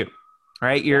for you?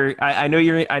 Right. I know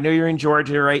you're in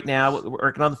Georgia right now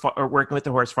working working with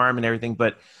the horse farm and everything,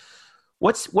 but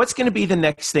what's going to be the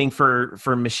next thing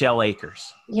for Michelle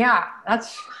Akers? Yeah,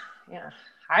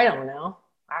 I don't know.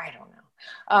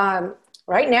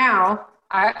 Right now,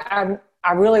 I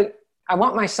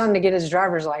want my son to get his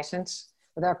driver's license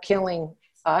without killing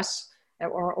us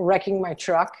or wrecking my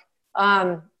truck.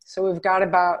 So we've got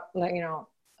about, a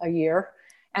year.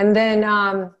 And then,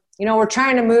 we're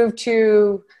trying to move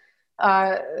to,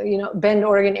 Bend,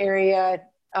 Oregon area,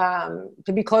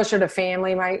 to be closer to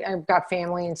family. I've got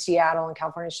family in Seattle and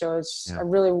California. So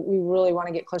we really want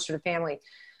to get closer to family.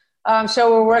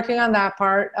 So we're working on that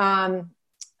part. I'm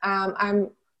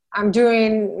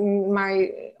doing my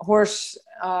horse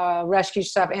rescue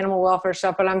stuff, animal welfare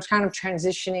stuff, but I'm kind of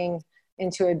transitioning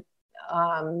into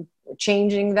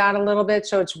changing that a little bit.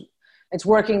 So it's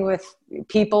working with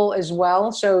people as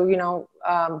well. So,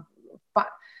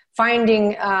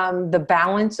 finding the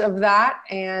balance of that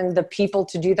and the people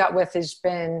to do that with has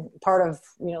been part of,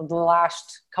 the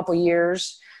last couple of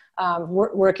years,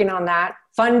 working on that.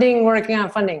 Working on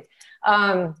funding.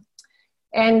 And,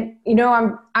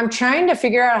 I'm trying to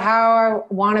figure out how I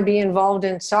want to be involved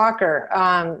in soccer.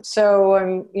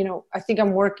 So I think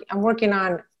I'm working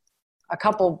on a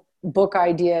couple book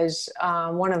ideas.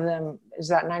 One of them is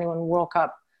that 91 World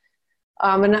Cup.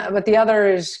 But the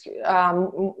other is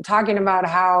talking about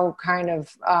how kind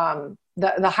of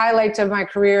the highlights of my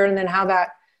career and then how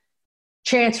that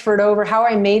transferred over, how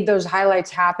I made those highlights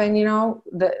happen,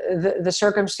 the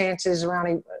circumstances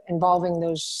around involving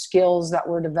those skills that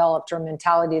were developed or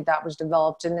mentality that was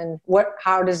developed. And then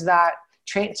how does that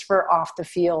transfer off the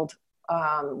field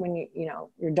when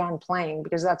you're done playing,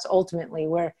 because that's ultimately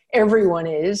where everyone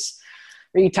is,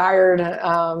 retired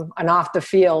and off the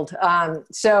field.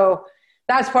 So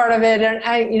that's part of it. And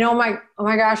oh my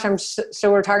gosh,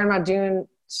 so we're talking about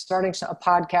starting a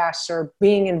podcast or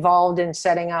being involved in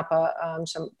setting up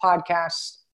some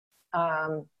podcast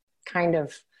kind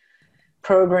of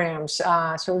programs.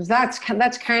 So that's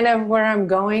kind of where I'm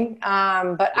going.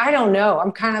 But I don't know.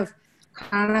 I'm kind of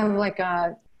like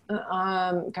kind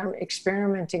of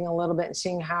experimenting a little bit and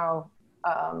seeing how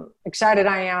excited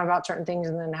I am about certain things,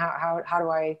 and then how do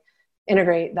I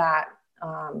integrate that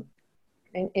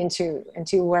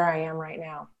into where I am right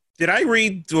now. Did I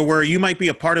read where you might be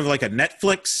a part of like a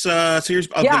Netflix series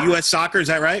of the U.S. soccer? Is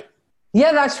that right?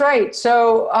 Yeah, that's right.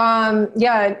 So,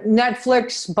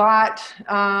 Netflix bought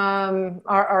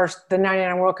the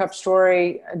 99 World Cup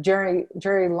story. Jerry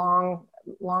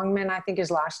Longman, I think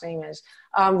his last name is,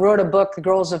 wrote a book, The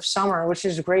Girls of Summer, which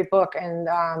is a great book. And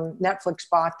Netflix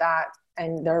bought that,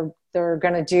 and they're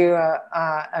going to do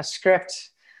a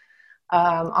script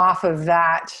off of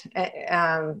that.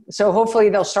 So hopefully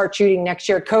they'll start shooting next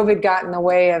year. COVID got in the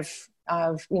way of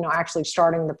actually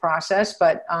starting the process,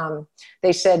 but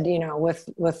they said, with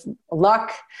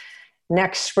luck,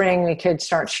 next spring we could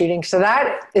start shooting. So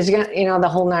that is going to, the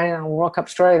whole 99 World Cup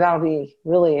story, that'll be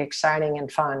really exciting and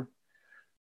fun.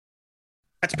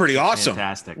 That's pretty awesome.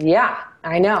 Fantastic. Yeah,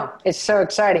 I know. It's so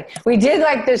exciting. We did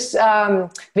like this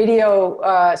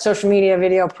video, social media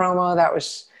video promo that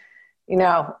was,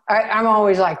 I'm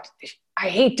always like, I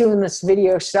hate doing this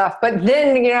video stuff. But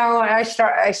then, I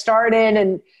started,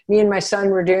 and me and my son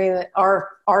were doing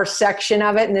our section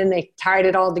of it, and then they tied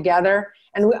it all together.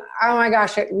 And oh my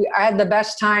gosh, I had the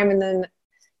best time. And then,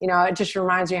 it just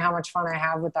reminds me how much fun I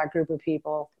have with that group of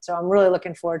people. So I'm really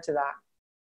looking forward to that.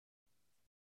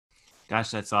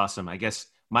 Gosh, that's awesome. I guess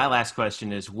my last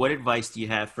question is, what advice do you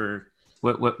have for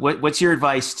what's your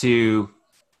advice to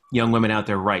young women out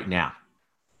there right now?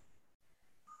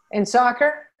 In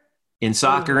soccer? In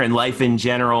soccer and life in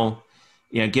general,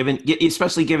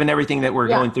 especially given everything that we're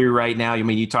going through right now. I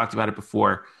mean, you talked about it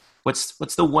before.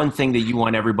 What's the one thing that you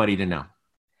want everybody to know?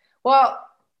 Well,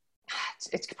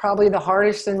 it's probably the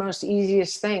hardest and most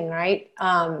easiest thing, right?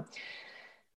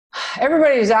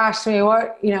 Everybody's asked me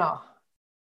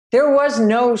there was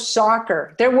no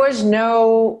soccer. There was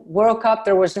no World Cup.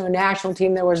 There was no national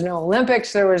team. There was no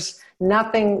Olympics. There was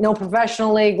nothing, no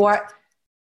professional league.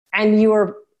 And you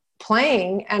were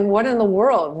playing, and what in the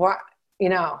world? But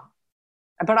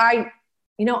I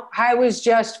was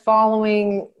just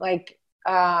following, I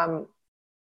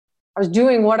was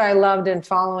doing what I loved and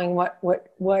following what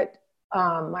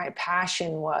my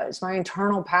passion was, my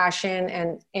internal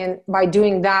passion. And by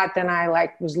doing that, then I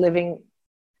was living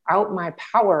out my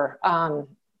power.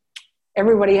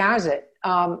 everybody has it.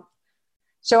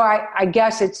 So I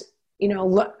guess it's,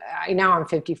 now I'm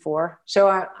 54, so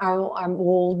I'm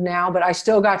old now, but I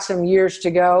still got some years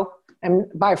to go, and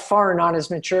by far not as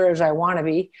mature as I want to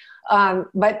be.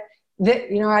 But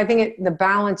I think the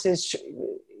balance is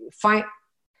find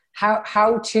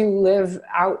how to live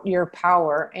out your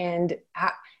power and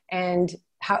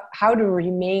how to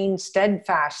remain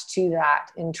steadfast to that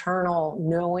internal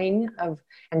knowing of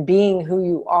and being who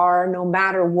you are, no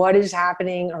matter what is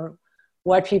happening or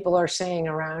what people are saying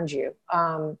around you.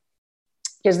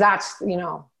 Because that's,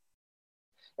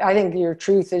 I think your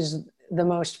truth is the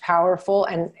most powerful,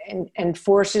 and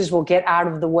forces will get out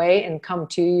of the way and come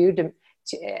to you to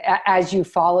as you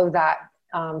follow that,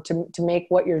 to make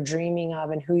what you're dreaming of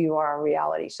and who you are a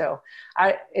reality. So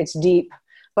it's deep,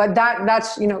 but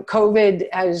that's, COVID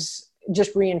has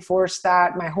just reinforced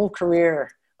that. My whole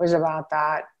career was about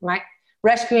that. My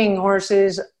rescuing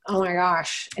horses, oh my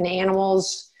gosh, and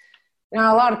animals. A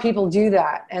lot of people do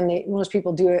that, and most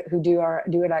people do it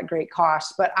do it at great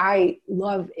cost, but I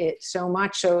love it so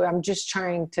much. So I'm just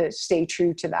trying to stay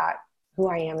true to that, who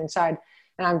I am inside.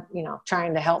 And I'm,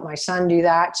 trying to help my son do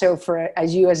that. So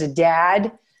as a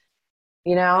dad,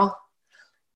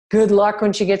 good luck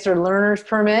when she gets her learner's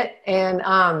permit,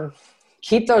 and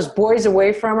keep those boys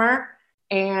away from her,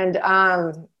 and,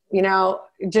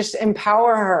 just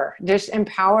empower her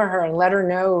and let her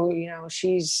know,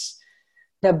 she's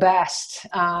the best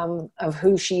of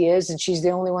who she is, and she's the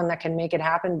only one that can make it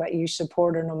happen, but you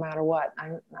support her no matter what.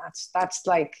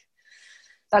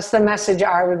 That's the message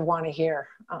I would want to hear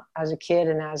as a kid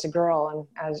and as a girl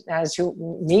and as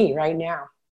me right now.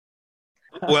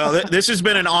 Well, this has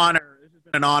been an honor. This has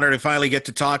been an honor to finally get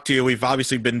to talk to you. We've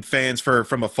obviously been fans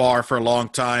from afar for a long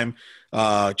time.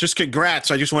 Just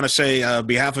congrats. I just want to say on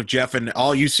behalf of Jeff and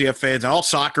all UCF fans and all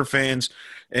soccer fans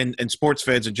and sports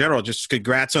fans in general, just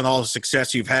congrats on all the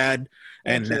success you've had.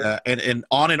 And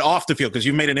on and off the field, because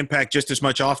you made an impact just as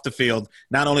much off the field,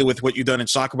 not only with what you've done in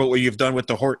soccer, but what you've done with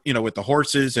with the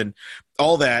horses and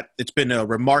all that. It's been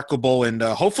remarkable, and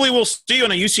hopefully we'll see you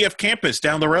on a UCF campus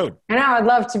down the road. I know, I'd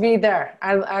love to be there.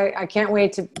 I can't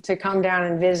wait to come down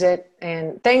and visit.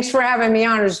 And thanks for having me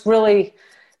on. It was really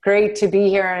great to be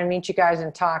here and meet you guys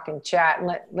and talk and chat. And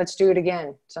let's do it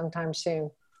again sometime soon.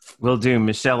 Will do.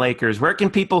 Michelle Akers. Where can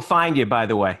people find you, by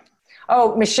the way?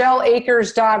 Oh,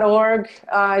 michelleakers.org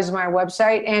is my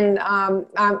website. And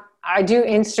I do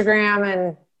Instagram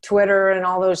and Twitter and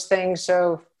all those things.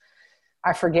 So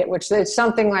I forget it's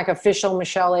something like official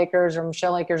Michelle Akers or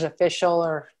Michelle Akers official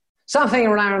or something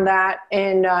around that.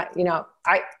 And, I'm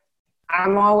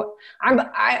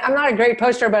not a great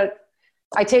poster, but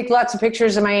I take lots of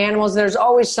pictures of my animals. There's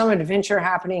always some adventure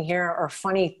happening here or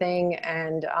funny thing.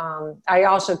 And I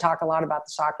also talk a lot about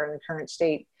the soccer in the current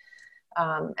state.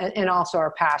 And also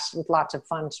our past with lots of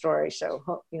fun stories.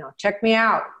 So, check me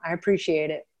out. I appreciate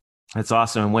it. That's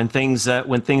awesome. And when things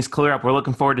clear up, we're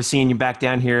looking forward to seeing you back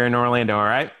down here in Orlando. All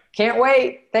right. Can't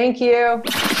wait. Thank you.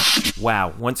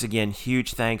 Wow. Once again,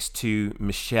 huge thanks to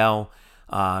Michelle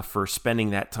for spending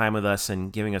that time with us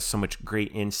and giving us so much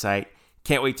great insight.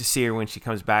 Can't wait to see her when she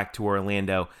comes back to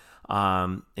Orlando.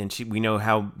 And we know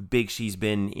how big she's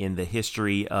been in the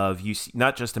history of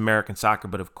not just American soccer,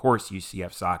 but of course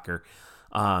UCF soccer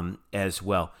as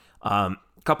well. A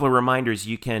couple of reminders: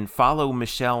 you can follow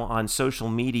Michelle on social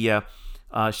media.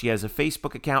 She has a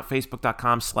Facebook account,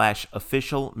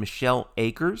 facebook.com/official Michelle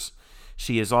Akers.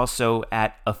 She is also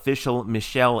at official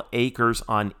Michelle Akers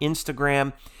on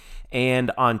Instagram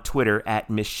and on Twitter at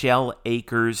Michelle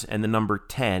Akers and the number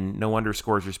 10, no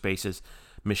underscores or spaces.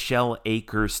 Michelle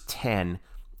Akers 10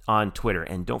 on Twitter.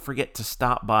 And don't forget to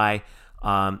stop by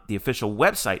the official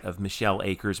website of Michelle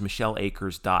Akers,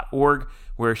 michelleakers.org,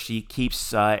 where she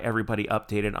keeps everybody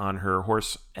updated on her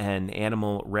horse and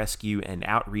animal rescue and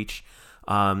outreach,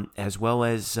 as well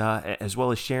as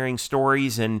sharing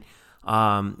stories and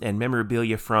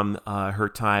memorabilia from her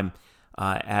time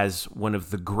as one of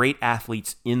the great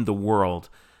athletes in the world.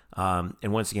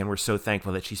 And once again, we're so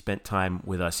thankful that she spent time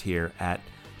with us here at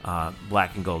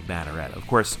Black and Gold Banneret. Of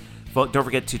course, don't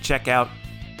forget to check out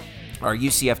our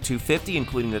UCF 250,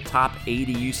 including the top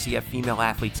 80 UCF female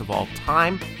athletes of all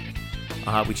time,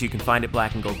 which you can find at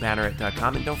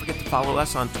blackandgoldbanneret.com. And don't forget to follow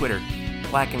us on Twitter,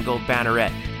 Black and Gold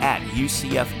Banneret, at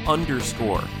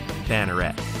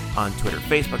UCF_Banneret on Twitter,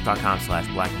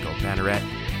 facebook.com/Black and Gold Banneret,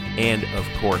 and of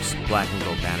course,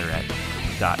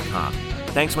 blackandgoldbanneret.com.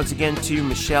 Thanks once again to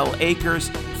Michelle Akers.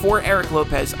 For Eric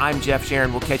Lopez, I'm Jeff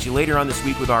Sharon. We'll catch you later on this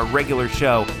week with our regular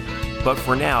show. But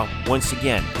for now, once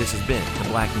again, this has been the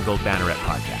Black and Gold Banneret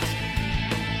Podcast.